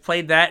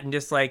played that and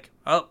just like,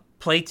 oh,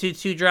 play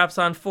 2/2 drops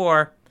on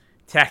 4,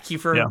 tack you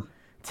for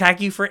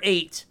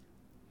 8.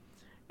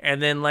 And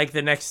then like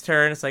the next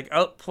turn, it's like,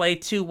 oh, play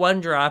 2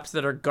 1-drops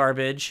that are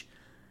garbage.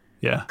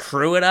 Yeah.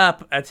 Crew it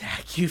up,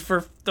 attack you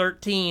for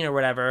 13 or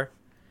whatever.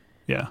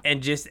 Yeah.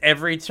 And just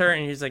every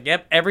turn, he's like,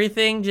 yep,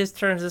 everything just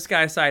turns this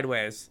guy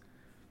sideways.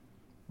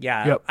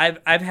 Yeah.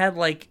 Yep. I've had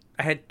like,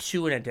 I had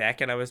 2 in a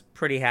deck and I was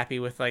pretty happy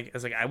with like, I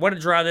was like, I want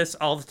to draw this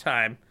all the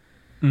time.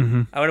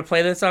 Mm-hmm. I want to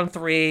play this on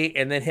 3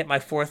 and then hit my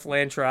 4th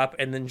land drop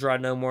and then draw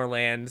no more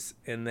lands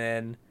and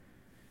then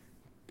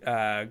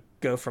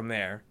go from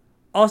there.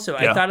 Also,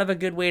 I thought of a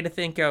good way to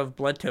think of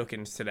blood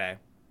tokens today.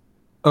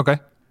 Okay.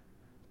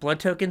 Blood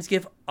tokens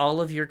give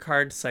all of your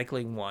cards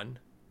cycling 1.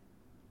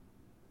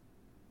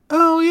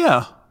 Oh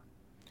yeah.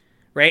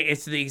 Right?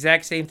 It's the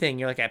exact same thing.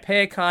 You're like, I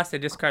pay a cost, I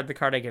discard the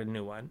card, I get a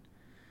new one.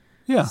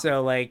 Yeah.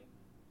 So like,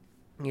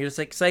 you're just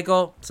like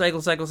cycle.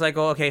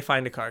 Okay,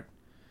 find a card.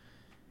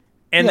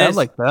 And I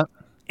like that.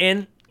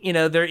 And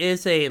there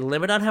is a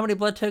limit on how many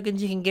blood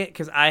tokens you can get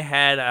because I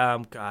had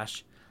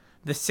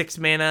the 6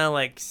 mana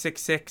like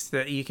 6/6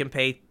 that you can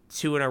pay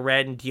 2 in a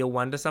red and deal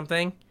 1 to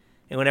something,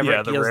 and whenever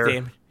it deals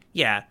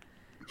damage,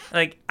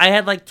 like I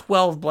had like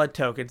 12 blood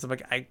tokens. I'm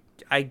like,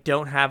 I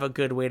don't have a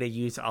good way to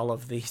use all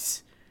of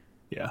these.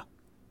 Yeah.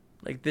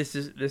 Like this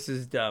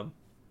is dumb.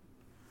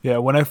 Yeah,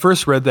 when I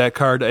first read that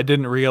card, I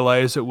didn't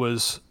realize it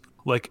was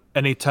like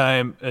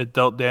anytime it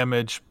dealt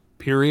damage,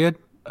 period.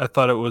 I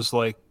thought it was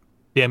like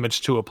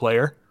damage to a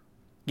player.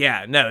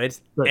 Yeah, no,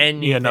 it's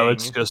anything. Yeah, no,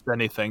 it's just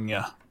anything,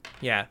 yeah.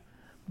 Yeah.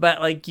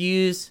 But like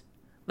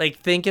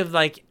think of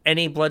like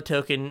any blood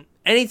token.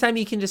 Anytime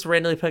you can just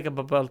randomly pick up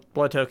a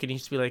blood token, you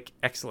just be like,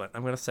 excellent,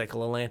 I'm going to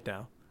cycle a land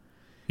now.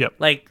 Yep.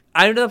 Like,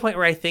 I'm to the point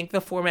where I think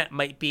the format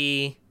might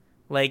be,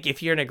 like,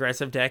 if you're an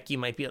aggressive deck, it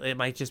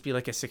might just be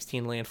like a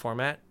 16 land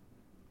format.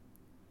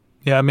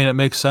 Yeah, I mean, it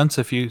makes sense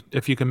if you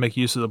can make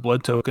use of the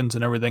blood tokens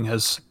and everything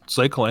has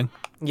cycling.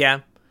 Yeah.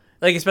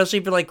 Like, especially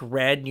if you're, like,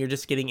 red and you're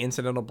just getting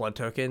incidental blood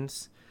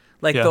tokens.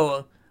 Like,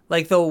 the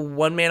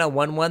 1 mana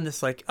 1/1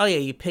 that's like, oh,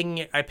 yeah,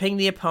 I ping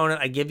the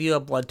opponent, I give you a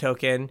blood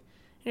token. And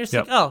you're just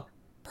like, oh,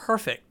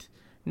 perfect.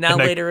 Now and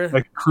later...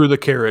 I crew the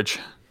carriage.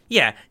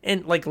 Yeah,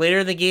 and, like, later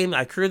in the game,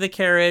 I crew the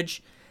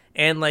carriage,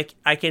 and, like,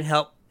 I can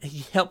help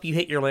you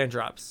hit your land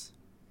drops.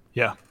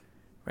 Yeah.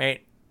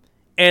 Right?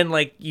 And,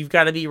 like, you've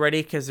got to be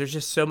ready because there's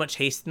just so much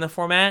haste in the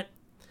format.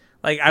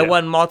 Like, I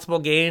won multiple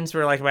games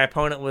where, like, my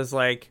opponent was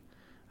like,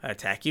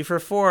 attack you for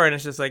 4, and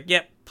it's just like,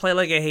 yep, play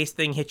like a haste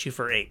thing, hit you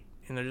for 8.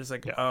 And they're just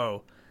like,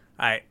 oh,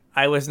 I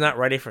was not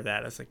ready for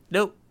that. I was like,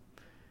 nope.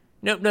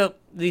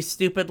 These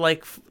stupid,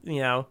 like,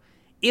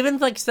 even,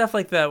 like, stuff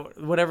like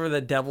whatever the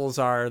devils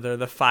are, they're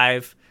the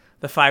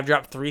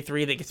 5-drop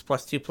 3/3 that gets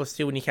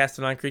 +2/+2 when you cast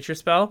a non-creature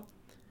spell.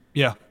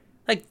 Yeah.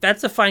 Like,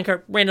 that's a fine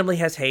card. Randomly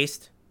has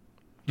haste.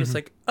 Just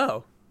like,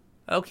 oh,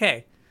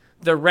 okay.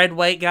 the red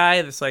white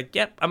guy that's like,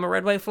 yep, I'm a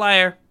red white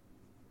flyer.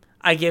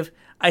 I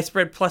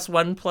spread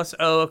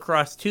 +1/+0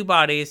 across 2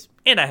 bodies,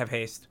 and I have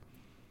haste.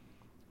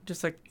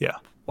 Just like, Yeah.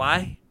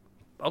 why?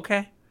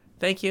 Okay,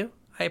 thank you.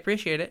 I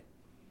appreciate it.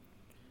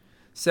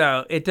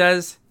 So it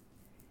does.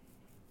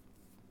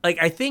 Like,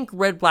 I think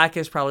red black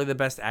is probably the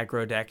best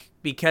aggro deck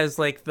because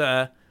like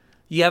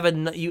you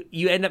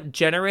end up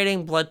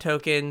generating blood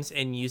tokens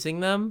and using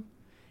them,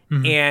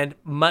 and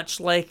much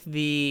like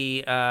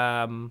the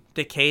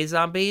decay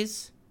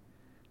zombies,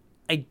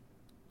 I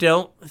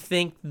don't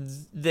think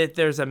that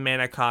there's a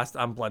mana cost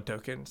on blood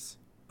tokens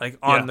like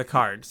on the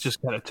cards.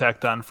 Just kind of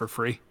tacked on for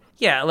free.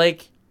 Yeah,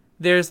 like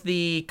there's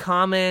the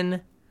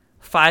common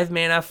 5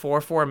 mana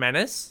 4/4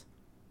 menace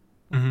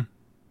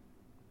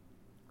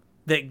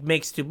that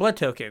makes 2 blood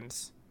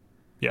tokens.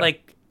 Yeah.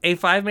 Like a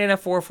 5 mana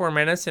 4/4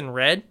 menace in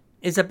red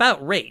is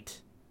about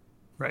rate.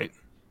 Right.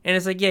 And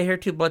it's like, yeah, here are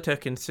 2 blood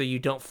tokens so you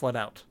don't flood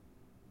out.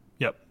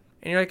 Yep.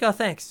 And you're like, oh,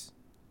 thanks.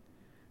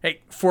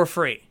 Like, for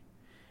free.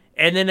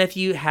 And then if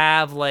you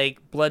have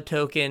like blood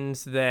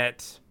tokens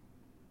that,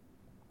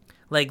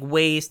 like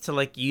ways to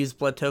like use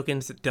blood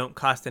tokens that don't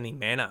cost any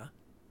mana,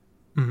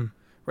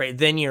 right?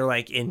 Then you're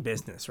like in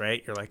business,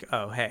 right? You're like,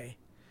 oh, hey,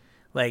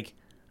 like,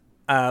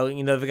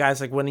 the guy's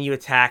like, when you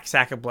attack,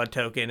 sack a blood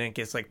token and it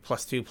gets like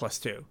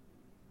 +2/+2.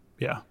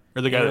 Yeah.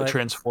 Or the guy that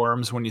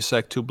transforms when you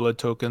sack 2 blood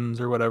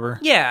tokens or whatever.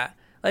 Yeah.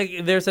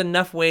 Like there's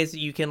enough ways that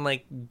you can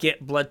like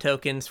get blood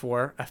tokens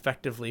for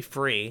effectively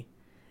free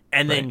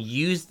and then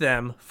use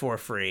them for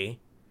free.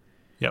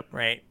 Yep.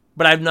 Right.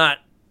 But I've not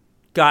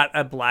got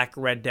a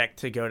black-red deck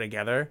to go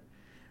together.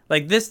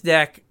 Like this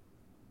deck,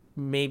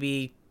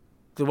 maybe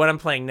the one I'm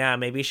playing now,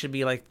 maybe should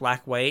be like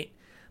black-white.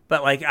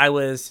 But like I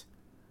was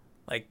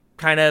like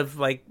kind of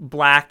like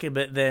black,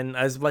 but then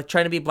I was like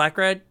trying to be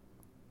black-red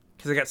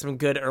because I got some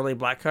good early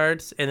black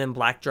cards and then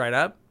black dried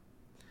up.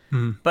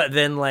 But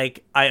then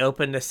like I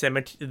opened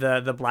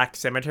the black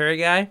cemetery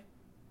guy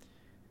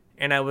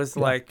and I was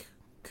like,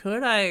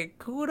 could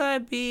I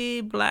be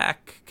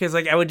black? Because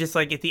like I would just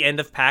like at the end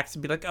of packs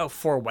be like, oh,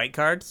 4 white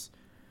cards.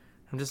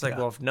 I'm just like,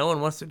 well, if no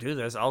one wants to do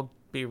this, I'll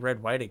be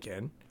red white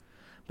again.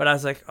 But I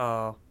was like,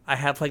 oh, I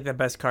have like the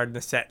best card in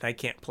the set and I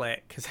can't play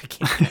it because I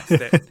can't cast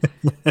it.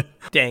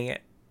 Dang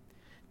it.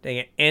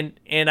 And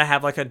I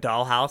have like a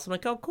dollhouse. I'm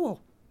like, oh,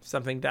 cool. If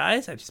something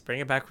dies, I just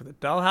bring it back with a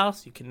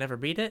dollhouse. You can never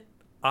beat it.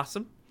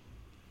 Awesome.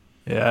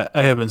 Yeah,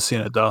 I haven't seen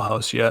a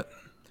dollhouse yet.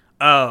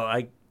 Oh,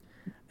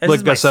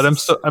 like I said,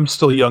 I'm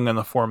still young in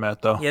the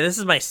format though. Yeah, this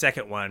is my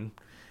second one.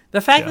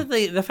 The fact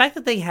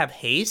that they have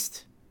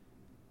haste,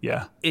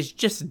 is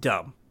just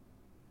dumb.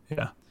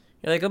 Yeah,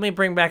 you're like, let me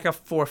bring back a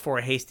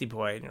 4/4 hasty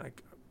boy, and you're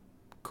like,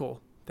 cool,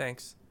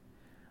 thanks.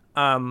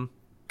 Kind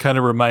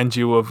of reminds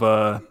you of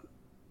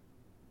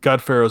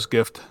God Pharaoh's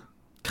Gift.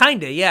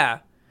 Kinda, yeah.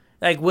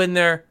 Like when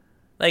they're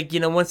like,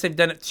 once they've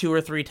done it 2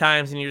 or 3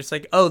 times, and you're just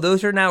like, oh,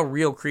 those are now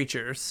real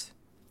creatures.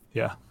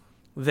 Yeah.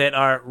 That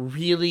are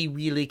really,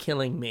 really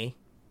killing me.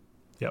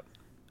 Yep.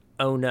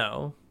 Oh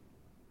no.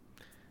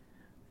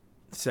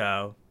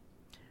 So,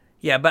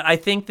 yeah, but I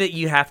think that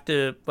you have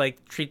to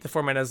like treat the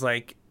format as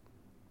like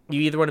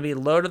you either want to be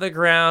low to the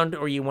ground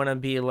or you want to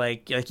be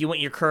like you want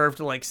your curve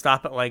to like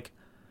stop at like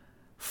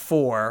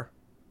 4,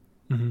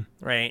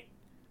 right?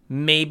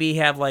 Maybe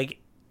have like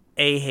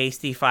a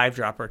hasty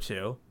 5-drop or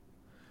 2,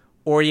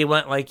 or you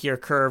want like your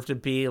curve to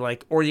be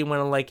like, or you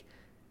want to like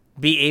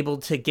be able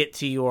to get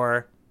to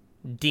your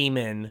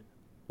demon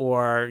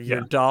or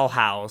your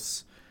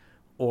dollhouse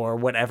or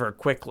whatever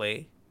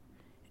quickly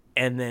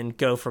and then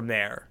go from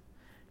there.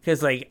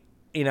 Because like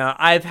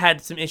I've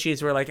had some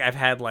issues where like I've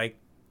had like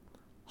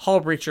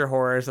Hull Breacher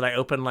horrors that I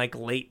open like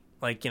late,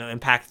 like in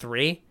pack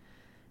 3,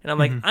 and I'm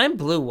like, I'm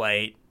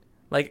blue-white,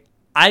 like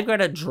I've got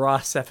to draw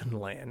 7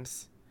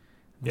 lands.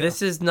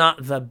 This is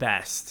not the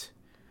best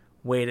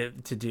way to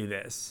do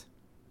this.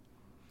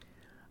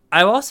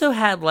 I also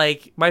had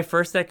like my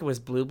first deck was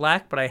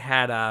blue-black, but I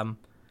had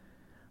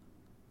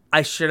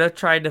I should have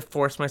tried to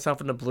force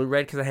myself into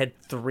blue-red because I had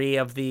 3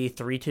 of the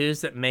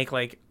 3/2s that make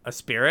like a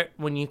spirit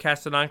when you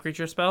cast a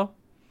non-creature spell.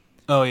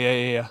 Oh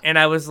yeah. And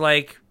I was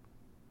like,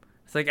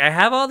 it's like I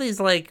have all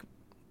these like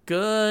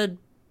good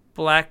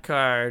black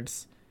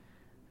cards,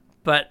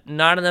 but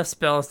not enough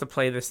spells to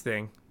play this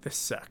thing. This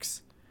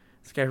sucks.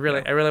 It's like I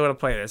really want to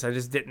play this. I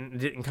just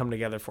didn't come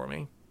together for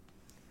me.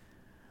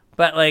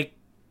 But like,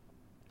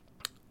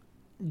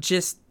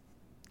 just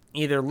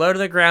either low to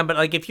the ground. But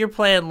like if you're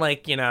playing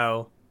like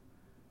 4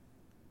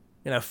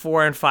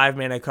 and 5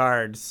 mana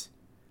cards,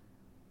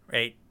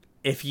 right?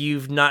 If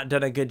you've not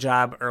done a good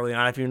job early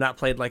on, if you've not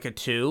played like a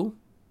 2,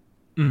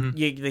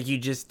 you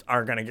just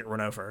are gonna get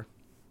run over.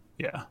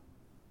 Yeah.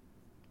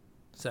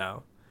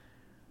 So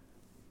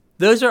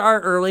those are our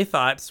early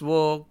thoughts.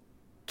 We'll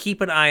keep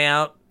an eye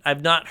out.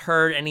 I've not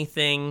heard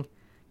anything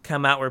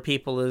come out where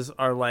people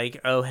are like,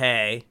 oh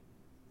hey,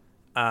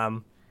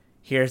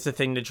 here's the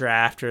thing to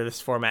draft, or this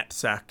format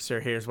sucks,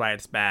 or here's why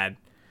it's bad.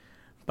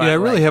 But I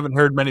really haven't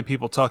heard many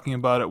people talking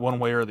about it one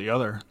way or the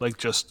other, like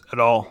just at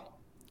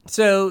all.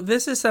 So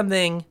this is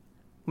something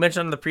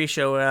mentioned on the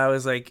pre-show when I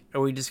was like,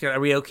 are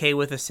we okay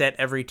with a set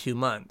every 2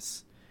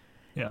 months?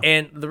 Yeah.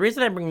 And the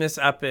reason I bring this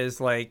up is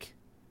like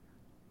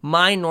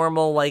my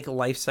normal like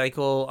life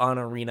cycle on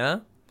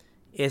Arena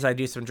is I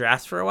do some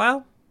drafts for a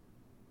while.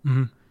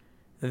 Mm-hmm.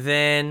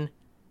 Then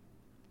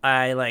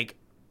I like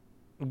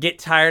get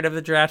tired of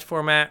the draft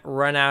format,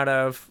 run out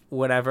of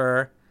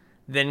whatever,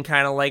 then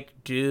kind of like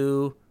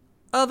do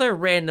other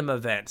random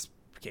events.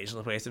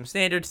 Occasionally play some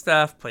standard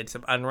stuff, played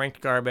some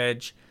unranked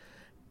garbage,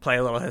 play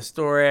a little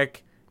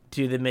historic,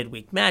 do the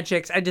midweek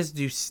magics. I just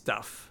do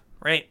stuff,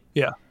 right?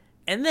 Yeah.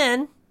 And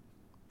then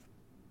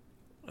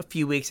a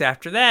few weeks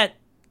after that,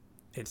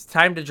 it's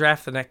time to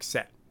draft the next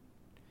set.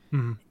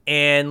 Mm-hmm.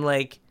 And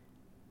like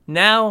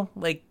now,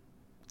 like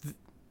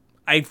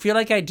I feel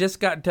like I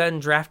just got done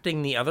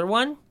drafting the other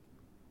one,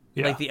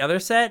 like the other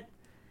set,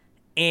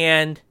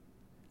 and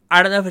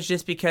I don't know if it's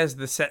just because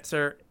the sets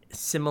are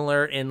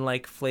similar in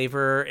like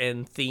flavor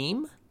and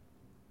theme.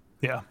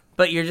 Yeah.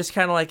 But you're just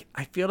kind of like,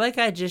 I feel like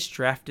I just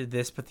drafted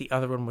this, but the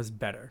other one was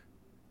better.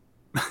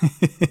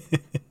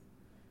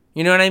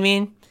 You know what I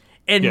mean?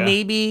 And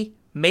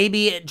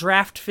maybe at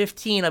draft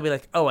 15, I'll be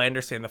like, oh, I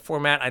understand the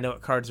format. I know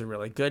what cards are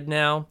really good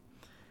now.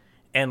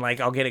 And like,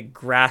 I'll get a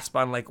grasp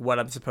on like what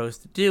I'm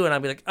supposed to do. And I'll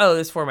be like, oh,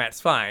 this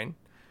format's fine.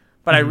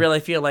 But I really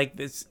feel like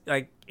this,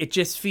 like, it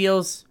just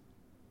feels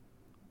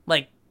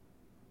like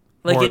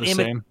More an the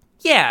same.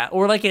 Yeah.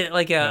 Or like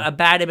a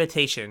bad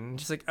imitation.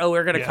 Just like, oh,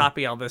 we're going to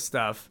copy all this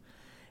stuff.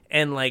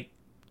 And like,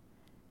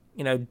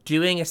 you know,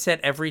 doing a set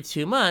every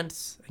 2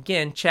 months,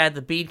 again, Chad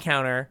the bead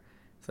counter,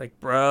 it's like,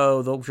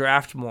 bro, they'll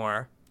draft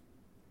more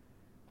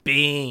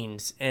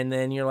beans. And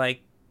then you're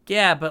like,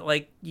 yeah, but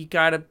like, you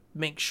got to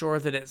make sure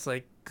that it's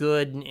like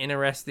good and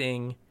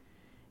interesting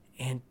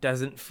and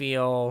doesn't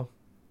feel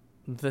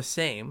the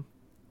same.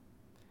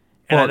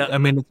 And Well, I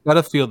mean, it's got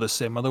to feel the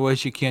same.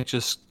 Otherwise, you can't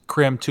just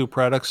cram 2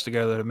 products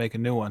together to make a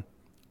new one.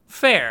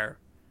 Fair.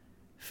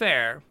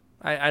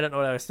 I don't know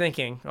what I was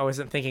thinking. I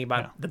wasn't thinking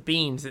about the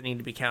beans that need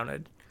to be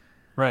counted.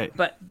 Right.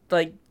 But,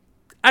 like,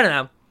 I don't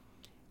know.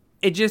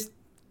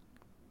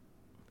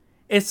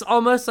 It's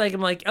almost like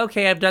I'm like,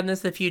 okay, I've done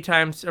this a few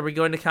times. Are we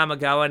going to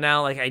Kamigawa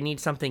now? Like, I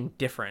need something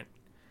different.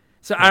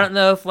 So I don't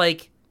know if,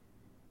 like,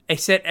 a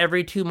set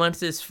every 2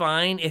 months is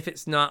fine if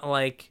it's not,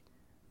 like,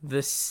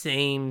 the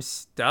same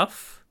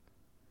stuff.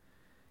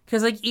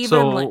 Because, like,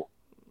 even,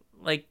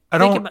 I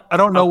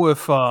don't know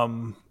if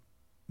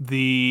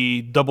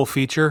the double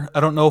feature, I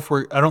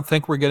don't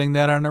think we're getting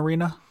that on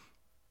Arena.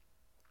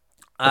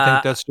 I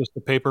think that's just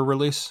the paper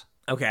release.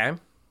 Okay.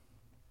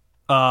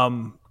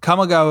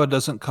 Kamigawa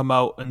doesn't come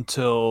out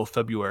until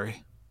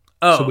February.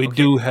 Oh, so we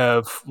do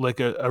have like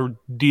a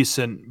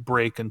decent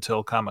break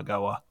until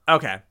Kamigawa.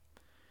 Okay.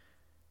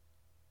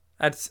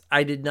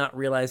 I did not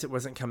realize it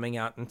wasn't coming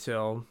out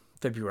until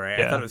February.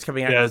 Yeah. I thought it was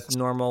coming out as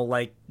normal,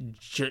 like,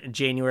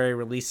 January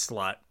release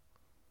slot.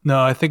 No,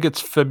 I think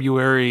it's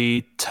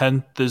February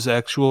 10th is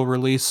actual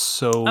release.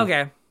 So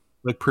okay,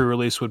 like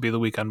pre-release would be the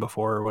weekend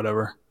before or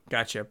whatever.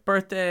 Gotcha.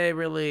 Birthday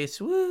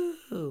release.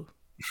 Woo!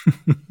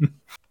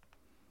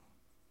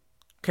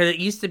 Because it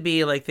used to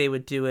be like they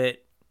would do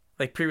it,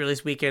 like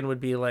pre-release weekend would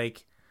be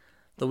like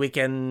the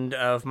weekend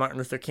of Martin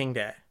Luther King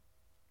Day.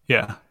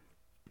 Yeah.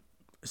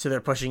 So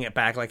they're pushing it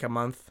back like a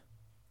month.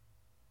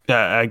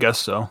 Yeah, I guess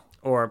so.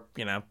 Or,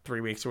 3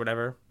 weeks or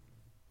whatever.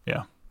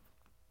 Yeah.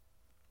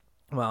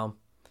 Well,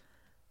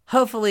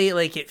 hopefully,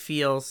 like, it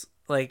feels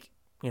like,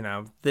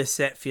 this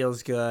set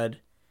feels good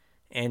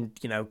and,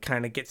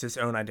 kind of gets its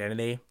own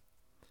identity.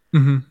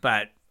 Mm-hmm.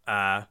 But,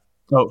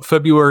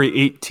 February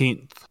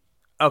 18th.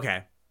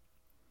 Okay.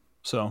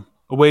 So,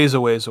 a ways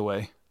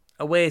away.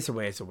 A ways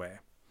away.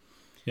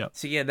 Yeah.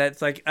 So, yeah,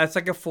 that's like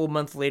a full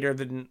month later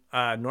than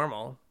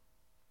normal.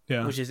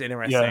 Yeah. Which is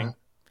interesting. Yeah.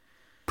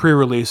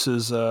 Pre-release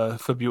is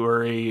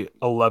February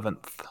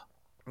 11th.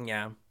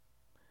 Yeah.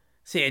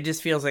 See, it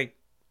just feels like,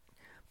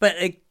 but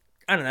I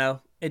don't know.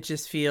 It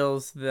just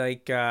feels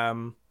like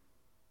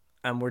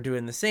we're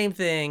doing the same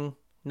thing,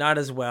 not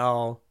as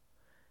well.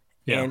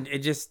 Yeah. And it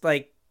just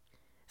like,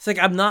 it's like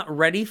I'm not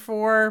ready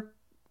for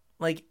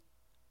like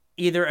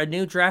either a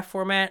new draft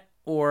format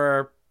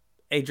or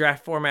a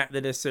draft format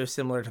that is so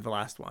similar to the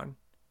last one.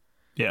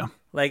 Yeah.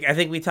 Like, I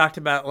think we talked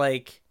about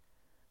like,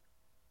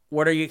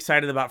 what are you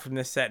excited about from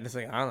this set? And it's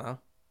like, I don't know.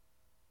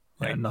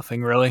 Like,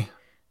 nothing really.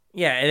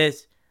 Yeah, it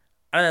is.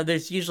 I don't know.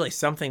 There's usually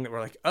something that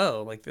we're like,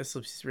 oh, like this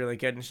looks really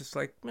good. And it's just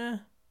like,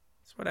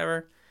 it's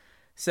whatever.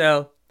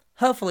 So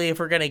hopefully if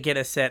we're going to get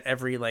a set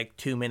every like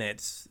 2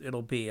 minutes,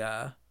 it'll be,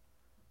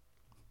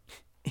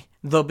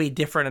 they'll be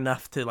different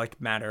enough to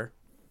like matter.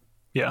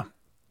 Yeah.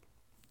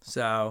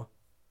 So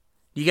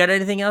you got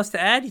anything else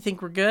to add? You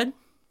think we're good?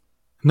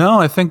 No,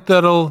 I think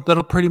that'll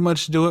pretty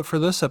much do it for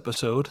this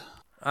episode.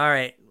 All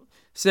right.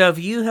 So if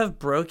you have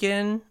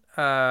broken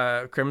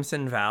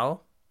Crimson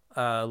Vow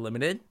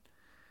Limited,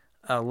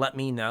 let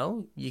me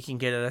know. You can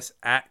get us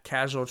at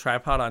Casual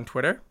Tripod on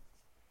Twitter.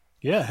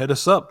 Yeah, hit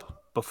us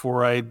up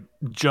before I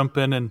jump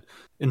in and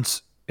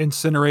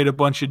incinerate a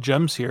bunch of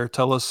gems here.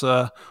 Tell us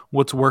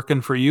what's working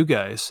for you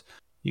guys.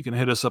 You can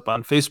hit us up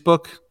on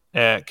Facebook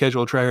at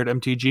Casual Tryhard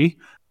MTG.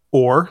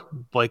 Or,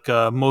 like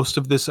most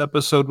of this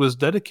episode was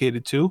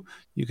dedicated to,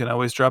 you can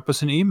always drop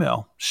us an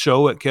email,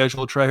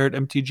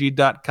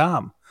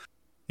 show@casualtryhardmtg.com.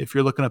 If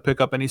you're looking to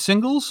pick up any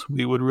singles,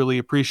 we would really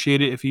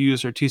appreciate it if you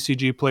use our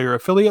TCG Player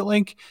affiliate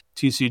link,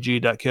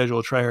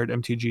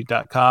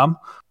 tcg.casualtryhardmtg.com.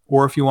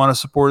 Or if you want to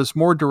support us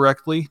more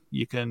directly,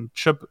 you can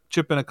chip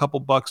in a couple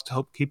bucks to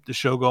help keep the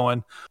show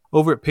going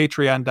over at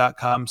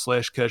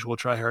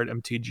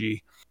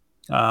patreon.com/casualtryhardmtg.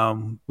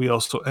 We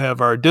also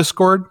have our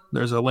Discord.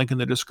 There's a link in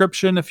the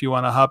description if you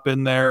want to hop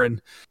in there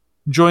and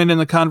join in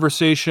the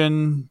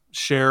conversation,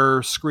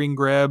 share screen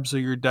grabs of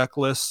your deck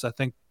lists. I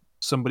think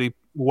somebody,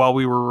 while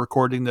we were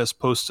recording this,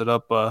 posted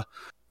up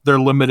their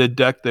limited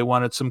deck they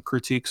wanted some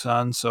critiques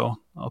on, so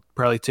I'll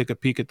probably take a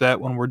peek at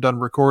that when we're done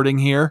recording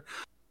here.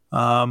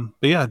 But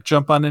yeah,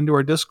 jump on into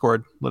our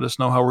Discord. Let us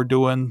know how we're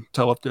doing.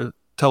 Tell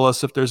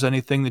us if there's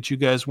anything that you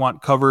guys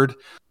want covered.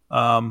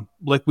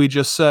 Like we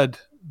just said,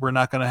 we're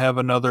not going to have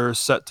another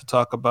set to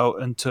talk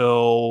about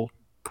until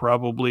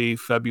probably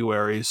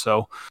February,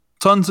 so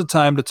tons of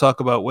time to talk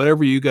about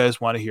whatever you guys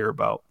want to hear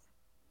about.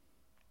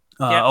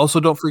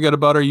 Also, don't forget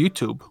about our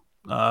YouTube.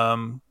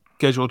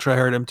 Casual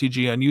Tryhard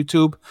MTG on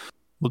YouTube.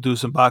 We'll do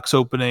some box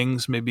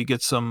openings, maybe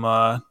get some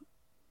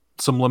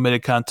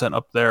limited content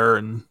up there,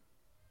 and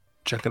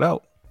check it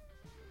out.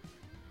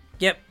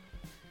 Yep.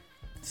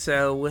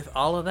 So with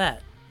all of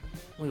that,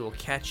 we will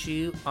catch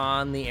you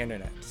on the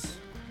internets.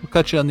 We'll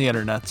catch you on the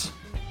internets.